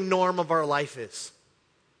norming norm of our life is.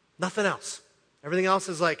 Nothing else. Everything else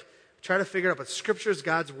is like, try to figure it out. But Scripture is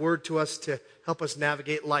God's word to us to help us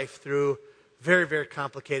navigate life through very, very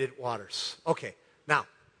complicated waters. Okay, now,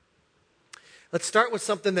 let's start with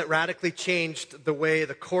something that radically changed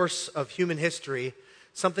the course of human history,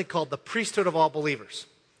 something called the priesthood of all believers.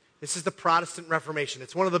 This is the Protestant Reformation.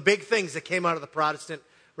 It's one of the big things that came out of the Protestant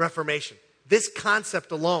Reformation. This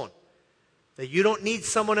concept alone, that you don't need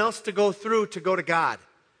someone else to go through to go to God,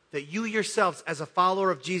 that you yourselves, as a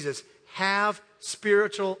follower of Jesus, have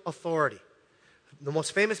spiritual authority. The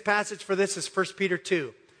most famous passage for this is 1 Peter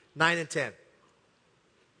 2, 9 and 10.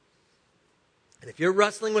 And if you're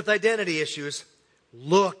wrestling with identity issues,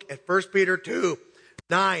 look at 1 Peter 2,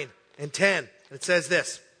 9 and 10. And it says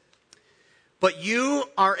this, but you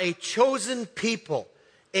are a chosen people,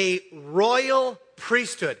 a royal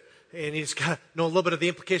priesthood. And you just got to know a little bit of the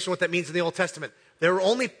implication of what that means in the Old Testament. There were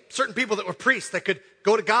only certain people that were priests that could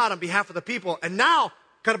go to God on behalf of the people. And now,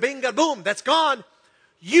 kada bing, kada boom, that's gone.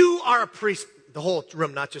 You are a priest. The whole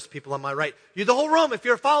room, not just people on my right. You're the whole room. If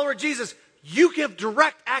you're a follower of Jesus, you give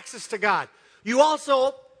direct access to God. You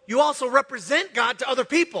also represent God to other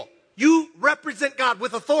people. You represent God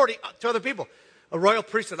with authority to other people. A royal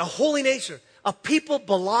priesthood, a holy nation, a people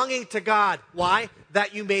belonging to God. Why?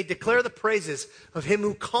 That you may declare the praises of him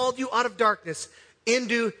who called you out of darkness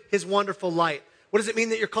into his wonderful light. What does it mean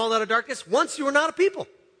that you're called out of darkness? Once you were not a people,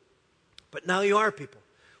 but now you are a people.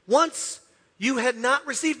 Once you had not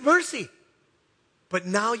received mercy, but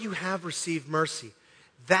now you have received mercy.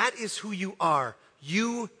 That is who you are.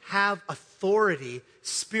 You have authority,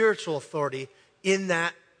 spiritual authority, in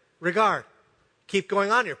that regard. Keep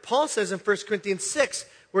going on here. Paul says in 1 Corinthians 6,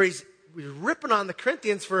 where he's ripping on the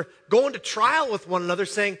Corinthians for going to trial with one another,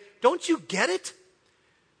 saying, don't you get it?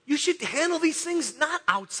 You should handle these things not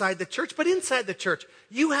outside the church, but inside the church.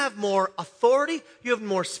 You have more authority, you have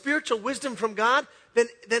more spiritual wisdom from God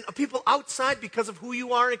than people outside because of who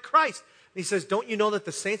you are in Christ. And he says, don't you know that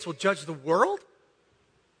the saints will judge the world?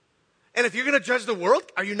 And if you're going to judge the world,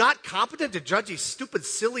 are you not competent to judge these stupid,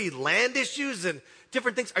 silly land issues and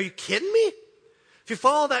different things? Are you kidding me? If you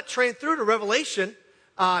follow that train through to Revelation,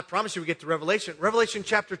 I promise you we get to Revelation. Revelation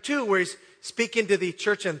chapter 2, where he's speaking to the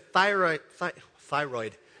church in Thyroid.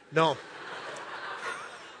 No.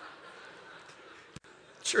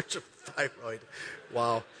 Church of Thyroid.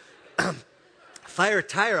 Wow.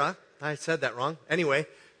 Thyatira. I said that wrong. Anyway,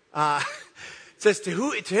 it says, to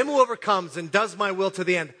him who overcomes and does my will to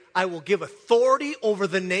the end, I will give authority over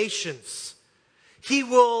the nations. He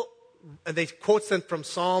will and they quotes them from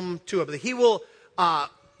Psalm 2, but he will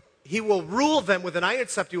rule them with an iron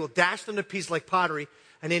scepter. He will dash them to pieces like pottery.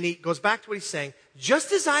 And then he goes back to what he's saying.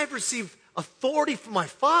 Just as I have received authority from my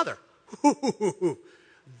Father.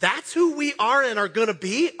 That's who we are and are going to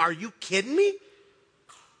be? Are you kidding me?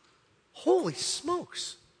 Holy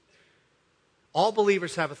smokes. All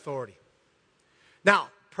believers have authority. Now,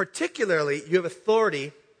 particularly, you have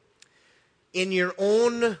authority in your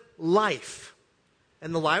own life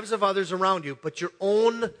and the lives of others around you, but your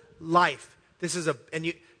own life. To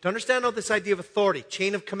understand all this idea of authority,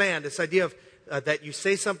 chain of command, this idea of that you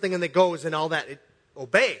say something and it goes and all that.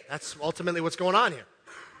 Obey. That's ultimately what's going on here.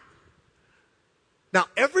 Now,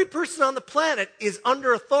 every person on the planet is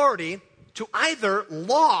under authority to either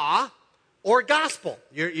law or gospel.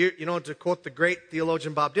 To quote the great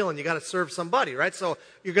theologian Bob Dylan, you got to serve somebody, right? So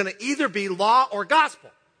you're going to either be law or gospel.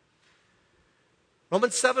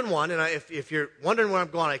 Romans 7:1, and if you're wondering where I'm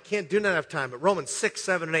going, I can't do that have time, but Romans 6,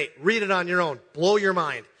 7, and 8, read it on your own. Blow your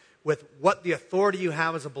mind with what the authority you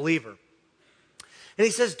have as a believer. And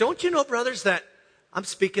he says, don't you know, brothers, that I'm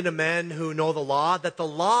speaking to men who know the law, that the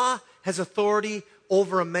law has authority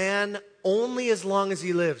over a man only as long as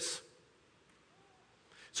he lives.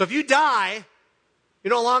 So if you die,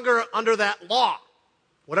 you're no longer under that law,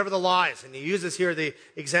 whatever the law is. And he uses here the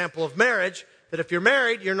example of marriage, that if you're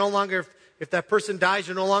married, you're no longer, if that person dies,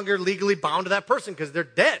 you're no longer legally bound to that person because they're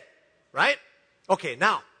dead, right? Okay,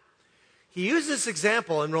 now, he uses this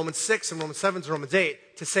example in Romans 6 and Romans 7 and Romans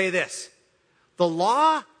 8 to say this. The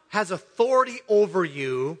law has authority over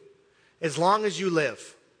you as long as you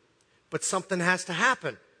live. But something has to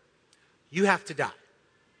happen. You have to die.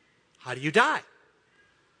 How do you die?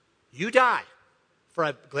 You die.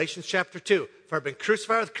 For Galatians chapter 2. For I've been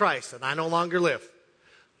crucified with Christ and I no longer live.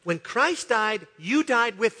 When Christ died, you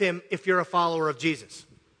died with him if you're a follower of Jesus.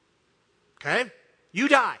 Okay? You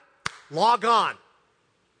die. Law gone.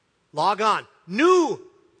 Law gone. New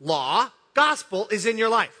law, gospel, is in your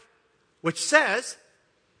life. Which says,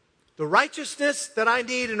 the righteousness that I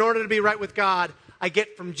need in order to be right with God, I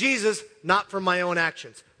get from Jesus, not from my own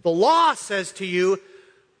actions. The law says to you,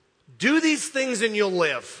 do these things and you'll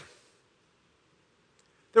live.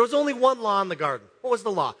 There was only one law in the garden. What was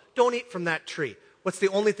the law? Don't eat from that tree. What's the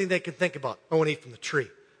only thing they could think about? I want to eat from the tree.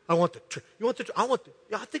 I want the tree. You want the tree? I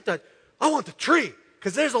want the tree.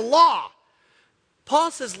 Because there's a law.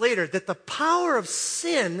 Paul says later that the power of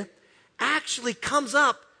sin actually comes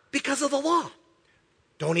up because of the law.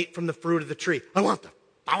 Don't eat from the fruit of the tree. I want the,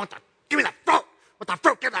 give me that fruit. What the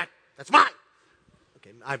fruit? Give that. That's mine.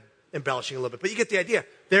 Okay, I'm embellishing a little bit, but you get the idea.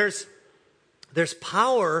 There's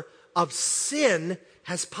power of sin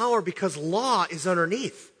has power because law is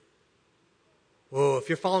underneath. Whoa, if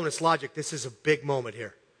you're following this logic, this is a big moment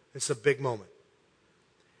here. This is a big moment.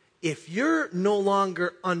 If you're no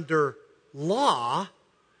longer under law,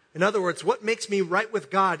 in other words, what makes me right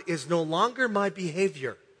with God is no longer my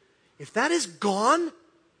behavior. If that is gone,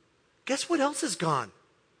 guess what else is gone?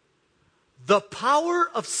 The power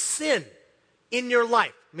of sin in your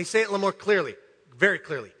life. Let me say it a little more clearly, very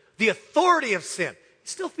clearly. The authority of sin. It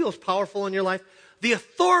still feels powerful in your life. The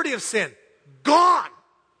authority of sin, gone.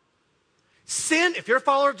 Sin, if you're a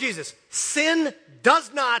follower of Jesus, sin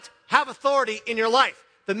does not have authority in your life.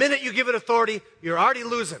 The minute you give it authority, you're already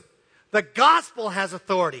losing. The gospel has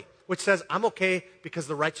authority, which says, I'm okay because of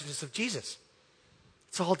the righteousness of Jesus.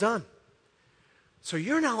 It's all done. So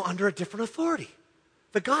you're now under a different authority.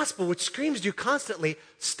 The gospel, which screams to you constantly,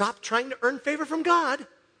 stop trying to earn favor from God.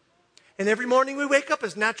 And every morning we wake up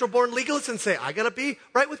as natural-born legalists and say, I got to be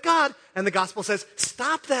right with God. And the gospel says,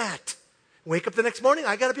 stop that. Wake up the next morning,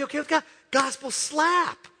 I got to be okay with God. Gospel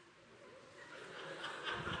slap.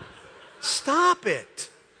 Stop it.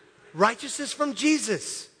 Righteousness from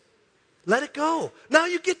Jesus. Let it go. Now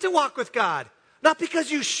you get to walk with God. Not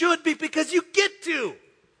because you should be, because you get to.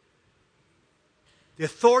 The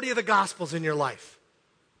authority of the gospel's in your life.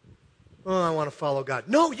 Oh, I want to follow God.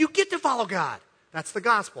 No, you get to follow God. That's the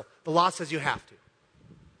gospel. The law says you have to.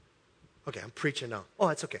 Okay, I'm preaching now. Oh,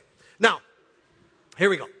 that's okay. Now, here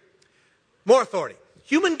we go. More authority.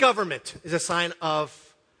 Human government is a sign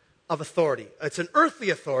of authority. It's an earthly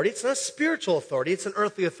authority. It's not a spiritual authority. It's an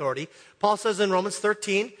earthly authority. Paul says in Romans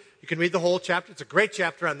 13, you can read the whole chapter. It's a great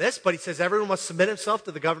chapter on this, but he says everyone must submit himself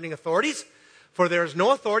to the governing authorities. For there is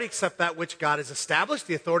no authority except that which God has established.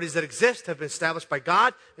 The authorities that exist have been established by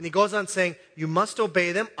God. And he goes on saying, you must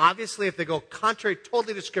obey them. Obviously, if they go contrary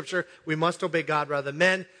totally to Scripture, we must obey God rather than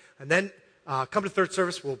men. And then come to third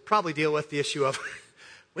service, we'll probably deal with the issue of,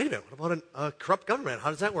 wait a minute, what about a corrupt government?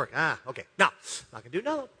 How does that work? Okay. Now, not going to do it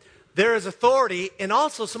now. There is authority in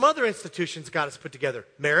also some other institutions God has put together.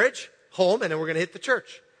 Marriage, home, and then we're going to hit the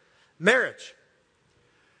church. Marriage.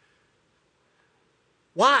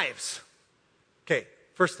 Wives. Okay,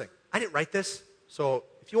 first thing. I didn't write this, so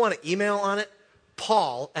if you want to email on it,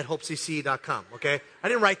 paul@hopecc.com, okay? I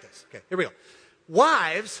didn't write this. Okay, here we go.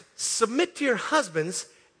 Wives, submit to your husbands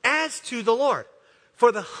as to the Lord.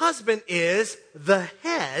 For the husband is the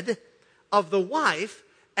head of the wife,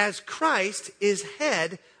 as Christ is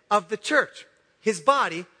head of the church, his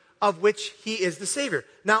body, of which he is the Savior.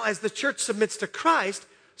 Now, as the church submits to Christ,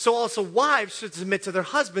 so also wives should submit to their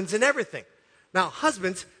husbands in everything. Now,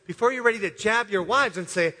 husbands, before you're ready to jab your wives and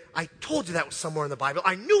say, I told you that was somewhere in the Bible.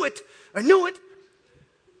 I knew it.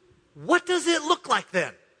 What does it look like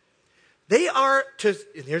then? They are to,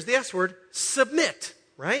 and here's the S word, submit,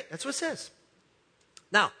 right? That's what it says.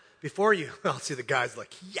 Now, before you, I'll see the guys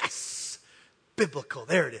like, yes, biblical,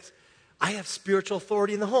 there it is. I have spiritual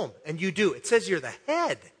authority in the home, and you do. It says you're the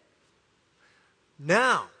head.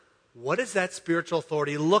 Now, what does that spiritual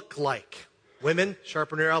authority look like? Women,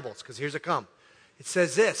 sharpen your elbows, because here's a come. It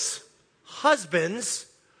says this, husbands,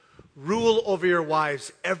 rule over your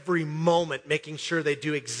wives every moment, making sure they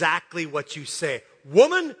do exactly what you say.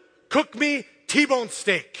 Woman, cook me T-bone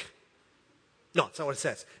steak. No, that's not what it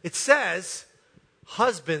says. It says,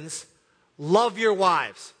 husbands, love your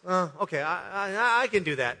wives. Okay, I can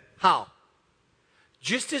do that. How?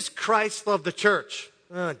 Just as Christ loved the church.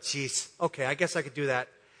 Oh, jeez. Okay, I guess I could do that.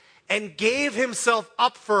 And gave himself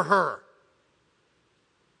up for her.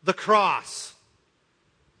 The cross.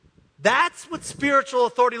 That's what spiritual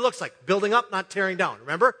authority looks like. Building up, not tearing down.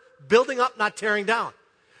 Remember? Building up, not tearing down.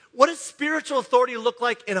 What does spiritual authority look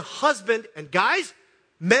like in a husband? And guys,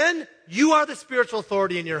 men, you are the spiritual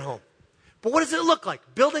authority in your home. But what does it look like?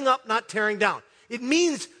 Building up, not tearing down. It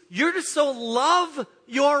means you're to so love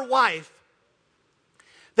your wife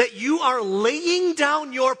that you are laying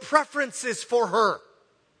down your preferences for her.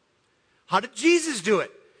 How did Jesus do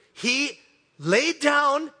it? He laid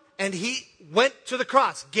down and he went to the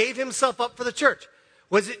cross, gave himself up for the church.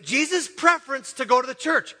 Was it Jesus' preference to go to the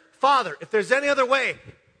church? Father, if there's any other way,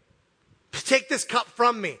 take this cup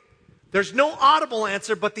from me. There's no audible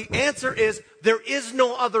answer, but the answer is there is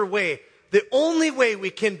no other way. The only way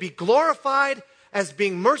we can be glorified as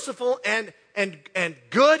being merciful and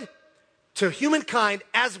good to humankind,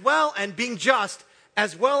 as well, and being just,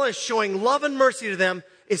 as well as showing love and mercy to them,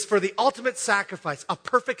 is for the ultimate sacrifice, a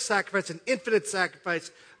perfect sacrifice, an infinite sacrifice.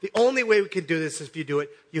 The only way we can do this is if you do it,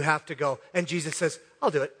 you have to go. And Jesus says, I'll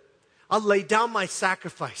do it. I'll lay down my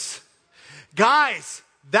sacrifice. Guys,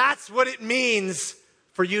 that's what it means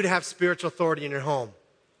for you to have spiritual authority in your home.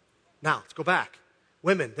 Now, let's go back.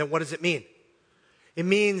 Women, then what does it mean? It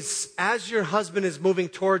means as your husband is moving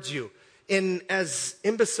towards you in as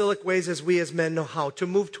imbecilic ways as we as men know how, to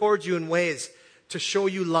move towards you in ways to show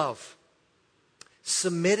you love.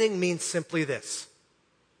 Submitting means simply this.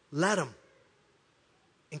 Let him.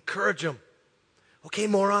 Encourage him. Okay,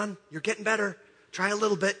 moron, you're getting better. Try a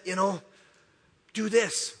little bit, Do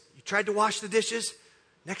this. You tried to wash the dishes.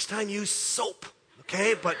 Next time use soap.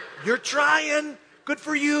 Okay, but you're trying. Good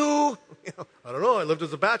for you. I don't know. I lived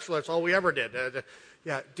as a bachelor. That's all we ever did.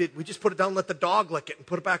 We just put it down and let the dog lick it and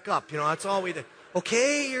put it back up. That's all we did.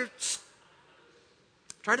 Okay, you're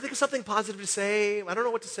trying to think of something positive to say. I don't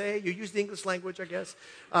know what to say. You use the English language, I guess.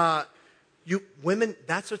 You women,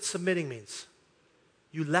 that's what submitting means.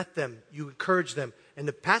 You let them. You encourage them. And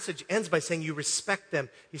the passage ends by saying you respect them.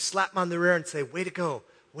 You slap them on the rear and say, way to go.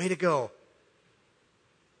 Way to go.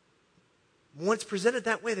 When it's presented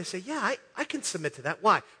that way, they say, yeah, I can submit to that.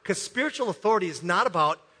 Why? Because spiritual authority is not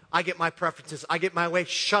about, I get my preferences, I get my way,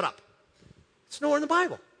 shut up. It's nowhere in the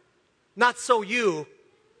Bible. Not so you.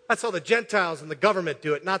 That's how the Gentiles and the government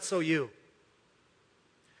do it, not so you.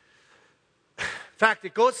 In fact,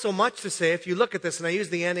 it goes so much to say, if you look at this, and I use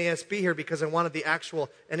the NASB here because I wanted the actual,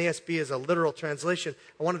 NASB is a literal translation,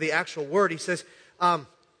 I wanted the actual word. He says, the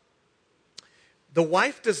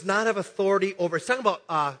wife does not have authority over, it's talking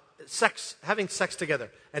about sex, having sex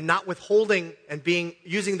together, and not withholding and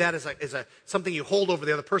using that as something you hold over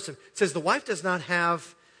the other person. It says the wife does not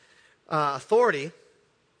have authority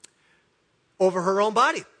over her own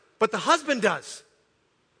body, but the husband does.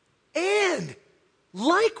 And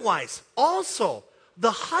likewise, also,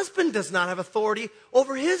 the husband does not have authority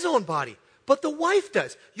over his own body, but the wife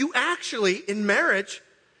does. You actually, in marriage,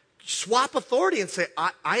 swap authority and say,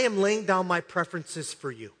 I am laying down my preferences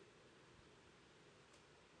for you.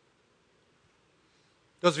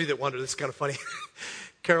 Those of you that wonder, this is kind of funny.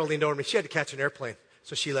 Carol leaned over to me. She had to catch an airplane,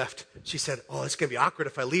 so she left. She said, it's going to be awkward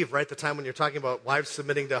if I leave right at the time when you're talking about wives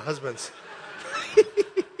submitting to husbands.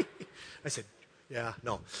 I said, yeah,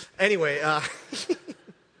 no. Anyway,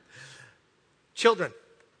 children,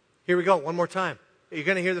 here we go, one more time. You're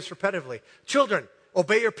going to hear this repetitively. Children,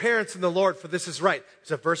 obey your parents in the Lord, for this is right.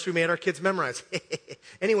 It's a verse we made our kids memorize.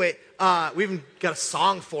 Anyway, we even got a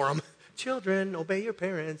song for them. Children, obey your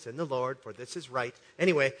parents in the Lord, for this is right.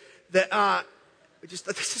 Anyway, this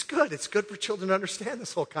is good. It's good for children to understand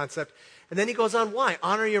this whole concept. And then he goes on, why?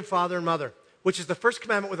 Honor your father and mother, which is the first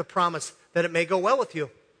commandment with a promise that it may go well with you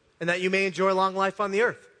and that you may enjoy long life on the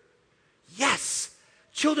earth. Yes,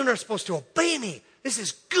 children are supposed to obey me. This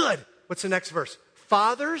is good. What's the next verse?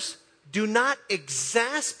 Fathers, do not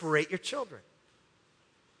exasperate your children.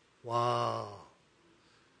 Wow.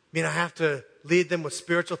 I mean, I have to lead them with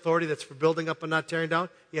spiritual authority that's for building up and not tearing down?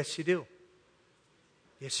 Yes, you do.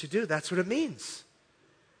 Yes, you do. That's what it means.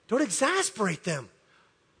 Don't exasperate them.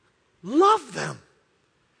 Love them.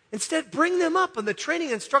 Instead, bring them up in the training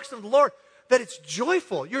and instruction of the Lord that it's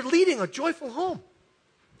joyful. You're leading a joyful home.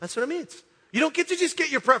 That's what it means. You don't get to just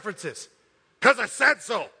get your preferences. Because I said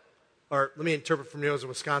so. Or let me interpret from Neos in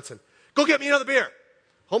Wisconsin. Go get me another beer.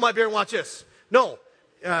 Hold my beer and watch this. No,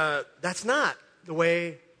 that's not the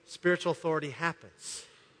way spiritual authority happens.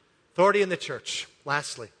 Authority in the church.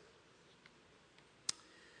 Lastly.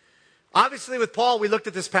 Obviously, with Paul, we looked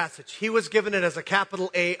at this passage. He was given it as a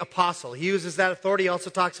capital A apostle. He uses that authority. He also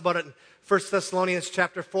talks about it in 1 Thessalonians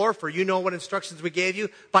chapter 4. For you know what instructions we gave you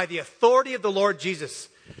by the authority of the Lord Jesus.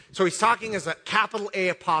 So he's talking as a capital A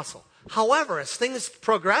apostle. However, as things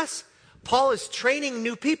progress, Paul is training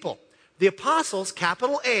new people. The apostles,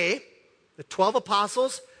 capital A, the 12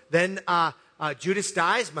 apostles, then Judas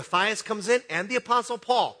dies, Matthias comes in, and the apostle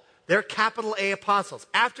Paul. They're capital A apostles.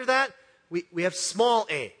 After that, we have small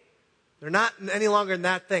a. They're not any longer in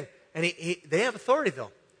that thing. And they have authority,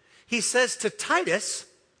 though. He says to Titus,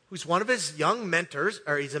 who's one of his young mentors,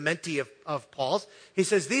 or he's a mentee of Paul's, he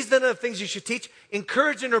says, these then are the things you should teach.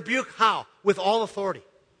 Encourage and rebuke. How? With all authority.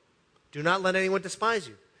 Do not let anyone despise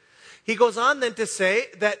you. He goes on then to say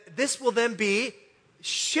that this will then be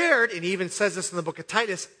shared, and he even says this in the book of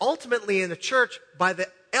Titus, ultimately in the church by the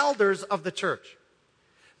elders of the church.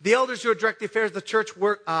 The elders who direct the affairs of the church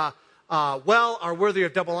are worthy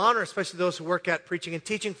of double honor, especially those who work at preaching and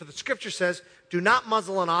teaching. For the scripture says, do not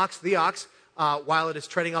muzzle the ox, while it is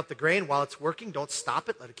treading out the grain, while it's working. Don't stop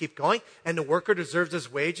it. Let it keep going. And the worker deserves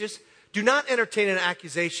his wages. Do not entertain an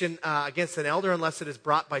accusation against an elder unless it is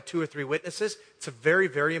brought by 2 or 3 witnesses. It's a very,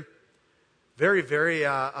 very, very, very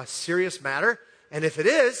a serious matter. And if it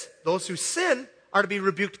is, those who sin are to be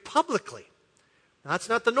rebuked publicly. Now, that's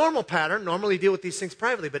not the normal pattern. Normally deal with these things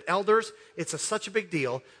privately. But elders, it's such a big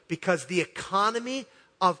deal because the economy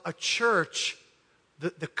of a church,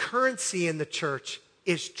 the currency in the church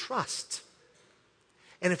is trust.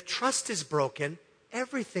 And if trust is broken,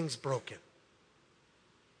 everything's broken.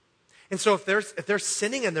 And so if they're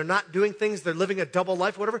sinning and they're not doing things, they're living a double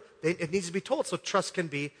life, whatever, it needs to be told so trust can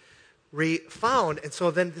be refound. And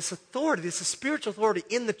so then this authority, this spiritual authority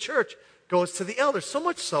in the church goes to the elders. So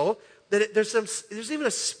much so that there's even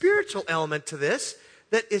a spiritual element to this,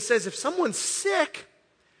 that it says if someone's sick,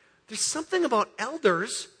 there's something about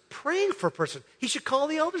elders praying for a person. He should call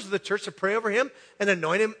the elders of the church to pray over him and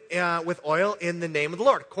anoint him with oil in the name of the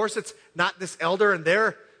Lord. Of course, it's not this elder and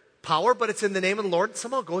their power, but it's in the name of the Lord. It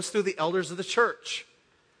somehow goes through the elders of the church.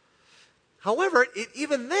 However,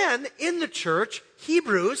 even then, in the church,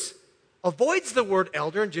 Hebrews avoids the word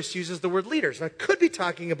elder and just uses the word leaders. Now, I could be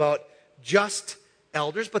talking about just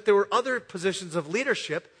elders, but there were other positions of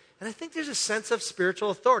leadership, and I think there's a sense of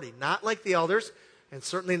spiritual authority, not like the elders, and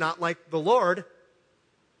certainly not like the Lord.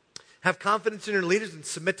 Have confidence in your leaders and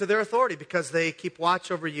submit to their authority because they keep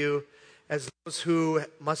watch over you as those who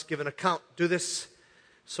must give an account. Do this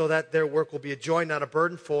so that their work will be a joy, not a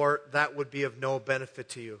burden, for that would be of no benefit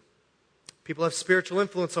to you. People have spiritual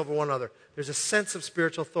influence over one another. There's a sense of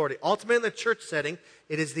spiritual authority. Ultimately, in the church setting,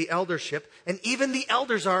 it is the eldership. And even the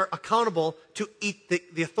elders are accountable to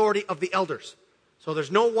the authority of the elders. So there's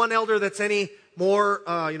no one elder that's any more,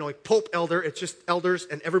 like Pope elder. It's just elders,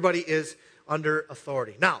 and everybody is under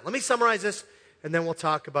authority. Now, let me summarize this, and then we'll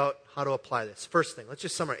talk about how to apply this. First thing, let's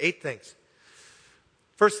just summarize 8 things.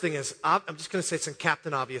 First thing is, I'm just going to say some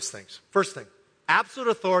Captain Obvious things. First thing, absolute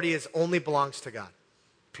authority only belongs to God.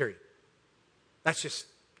 Period. That's just,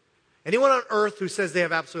 anyone on earth who says they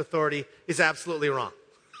have absolute authority is absolutely wrong.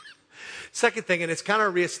 Second thing, and it's kind of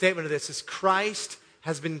a restatement of this, is Christ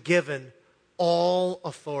has been given all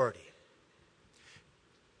authority.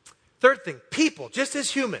 Third thing, people, just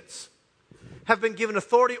as humans, have been given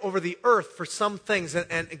authority over the earth for some things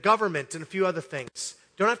and government and a few other things.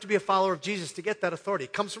 Don't have to be a follower of Jesus to get that authority.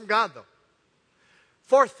 It comes from God, though.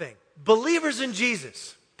 Fourth thing, believers in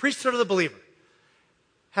Jesus, priesthood of the believer,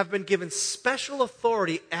 have been given special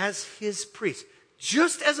authority as his priests.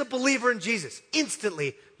 Just as a believer in Jesus,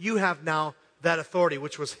 instantly you have now that authority,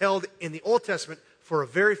 which was held in the Old Testament for a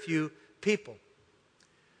very few people.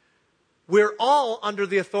 We're all under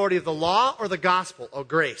the authority of the law or the gospel of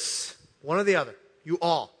grace. One or the other. You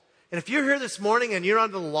all. And if you're here this morning and you're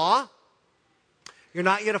under the law, you're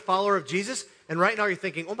not yet a follower of Jesus, and right now you're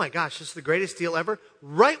thinking, oh my gosh, this is the greatest deal ever.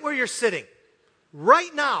 Right where you're sitting,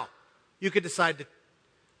 right now, you could decide to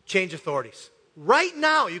change authorities. Right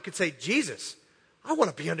now, you could say, Jesus, I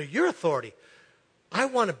want to be under your authority. I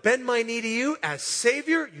want to bend my knee to you as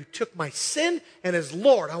Savior. You took my sin, and as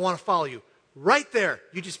Lord, I want to follow you. Right there,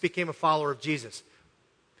 you just became a follower of Jesus.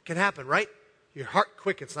 It can happen, right? Your heart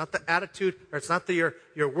quickens. It's not the attitude, or it's not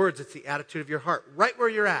your words, it's the attitude of your heart. Right where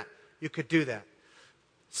you're at, you could do that.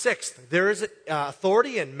 Sixth, there is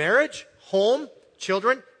authority in marriage, home,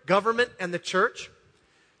 children, government, and the church.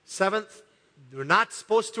 Seventh, we're not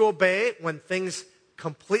supposed to obey when things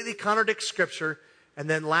completely contradict Scripture. And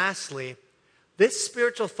then lastly, this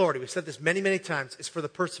spiritual authority, we've said this many, many times, is for the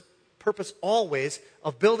purpose always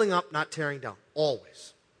of building up, not tearing down.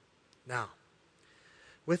 Always. Now,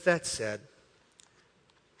 with that said,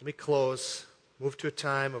 let me close, move to a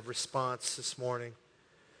time of response this morning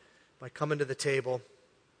by coming to the table.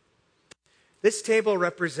 This table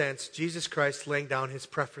represents Jesus Christ laying down his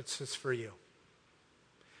preferences for you.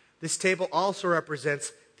 This table also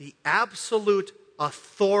represents the absolute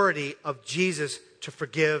authority of Jesus to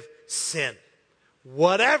forgive sin.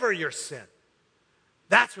 Whatever your sin.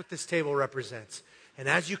 That's what this table represents. And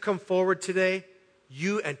as you come forward today,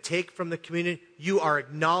 and take from the communion, you are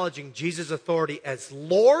acknowledging Jesus' authority as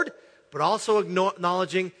Lord, but also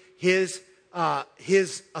acknowledging his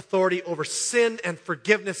authority over sin and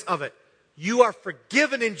forgiveness of it. You are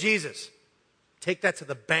forgiven in Jesus. Take that to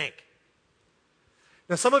the bank.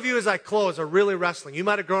 Now, some of you, as I close, are really wrestling. You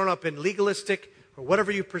might have grown up in legalistic or whatever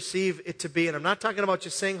you perceive it to be. And I'm not talking about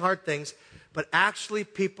just saying hard things, but actually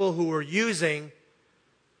people who are using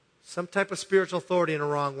some type of spiritual authority in a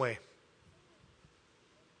wrong way.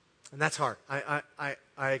 And that's hard. I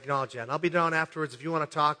acknowledge that. And I'll be down afterwards if you want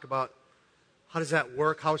to talk about how does that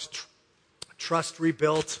work? How is trust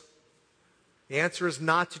rebuilt? The answer is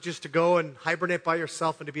not to go and hibernate by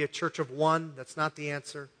yourself and to be a church of one. That's not the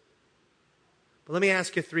answer. But let me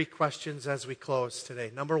ask you 3 questions as we close today.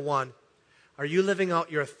 Number 1, are you living out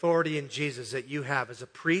your authority in Jesus that you have? As a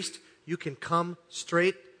priest, you can come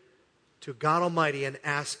straight to God Almighty and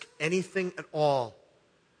ask anything at all.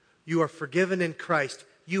 You are forgiven in Christ.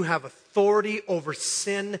 You have authority over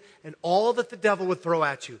sin and all that the devil would throw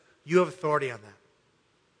at you. You have authority on that.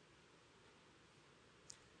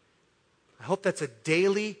 I hope that's a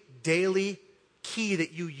daily key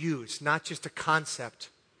that you use, not just a concept.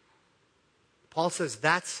 Paul says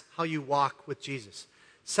that's how you walk with Jesus.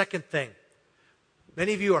 Second thing,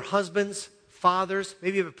 many of you are husbands, fathers,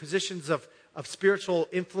 maybe you have positions of spiritual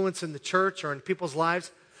influence in the church or in people's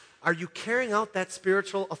lives. Are you carrying out that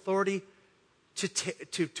spiritual authority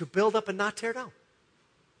to build up and not tear down?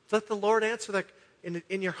 Let the Lord answer that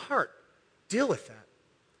in your heart. Deal with that.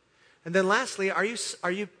 And then lastly, are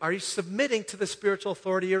you submitting to the spiritual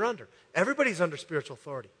authority you're under? Everybody's under spiritual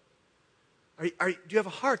authority. Do you have a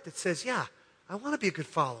heart that says, yeah, I want to be a good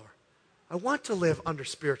follower. I want to live under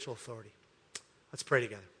spiritual authority. Let's pray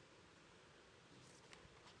together.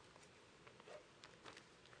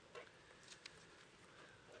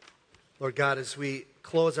 Lord God, as we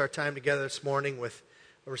close our time together this morning with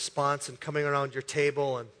a response and coming around your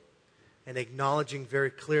table and acknowledging very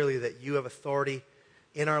clearly that you have authority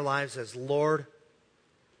in our lives as Lord,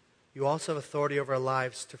 you also have authority over our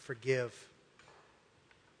lives to forgive.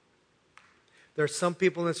 There are some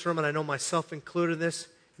people in this room, and I know myself included in this,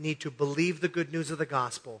 need to believe the good news of the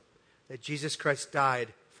gospel, that Jesus Christ died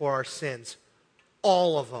for our sins.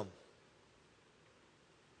 All of them.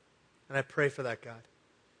 And I pray for that, God.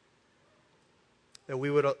 That we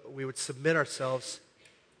would submit ourselves,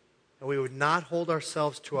 and we would not hold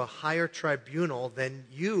ourselves to a higher tribunal than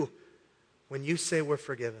you when you say we're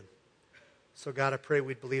forgiven. So God, I pray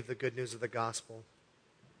we'd believe the good news of the gospel.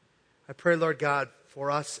 I pray, Lord God,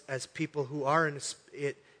 for us as people who are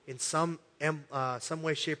in some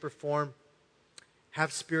way, shape, or form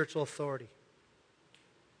have spiritual authority.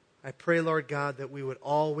 I pray, Lord God, that we would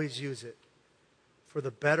always use it for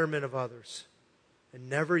the betterment of others and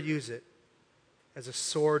never use it as a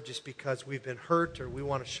sword just because we've been hurt or we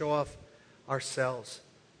want to show off ourselves,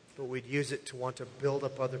 but we'd use it to want to build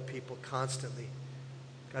up other people constantly.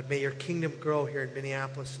 God, may your kingdom grow here in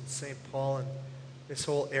Minneapolis and St. Paul and this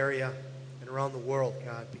whole area and around the world,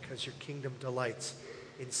 God, because your kingdom delights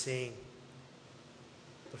in seeing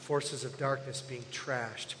the forces of darkness being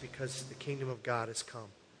trashed because the kingdom of God has come.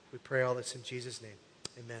 We pray all this in Jesus' name.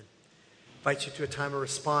 Amen. I invite you to a time of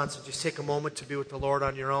response and just take a moment to be with the Lord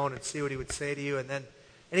on your own and see what he would say to you. And then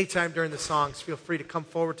anytime during the songs, feel free to come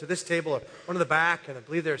forward to this table or one in the back. And I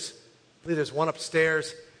believe there's one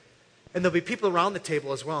upstairs. And there'll be people around the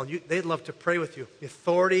table as well. And they'd love to pray with you. The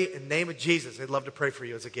authority and name of Jesus, they'd love to pray for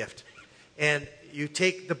you as a gift. And you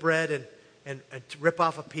take the bread and rip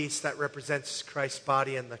off a piece that represents Christ's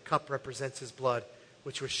body, and the cup represents his blood,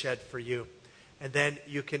 which was shed for you. And then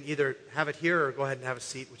you can either have it here or go ahead and have a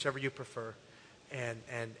seat, whichever you prefer, and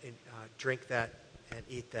drink that and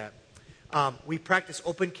eat that. We practice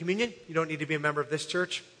open communion. You don't need to be a member of this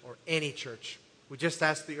church or any church. We just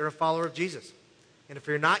ask that you're a follower of Jesus. And if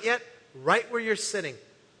you're not yet, right where you're sitting,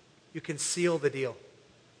 you can seal the deal.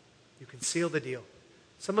 You can seal the deal.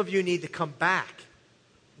 Some of you need to come back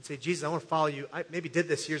and say, Jesus, I want to follow you. I maybe did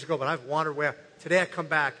this years ago, but I've wandered away. Today I come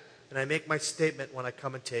back and I make my statement when I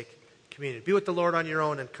come and take communion. Be with the Lord on your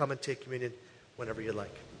own and come and take communion whenever you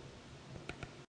like.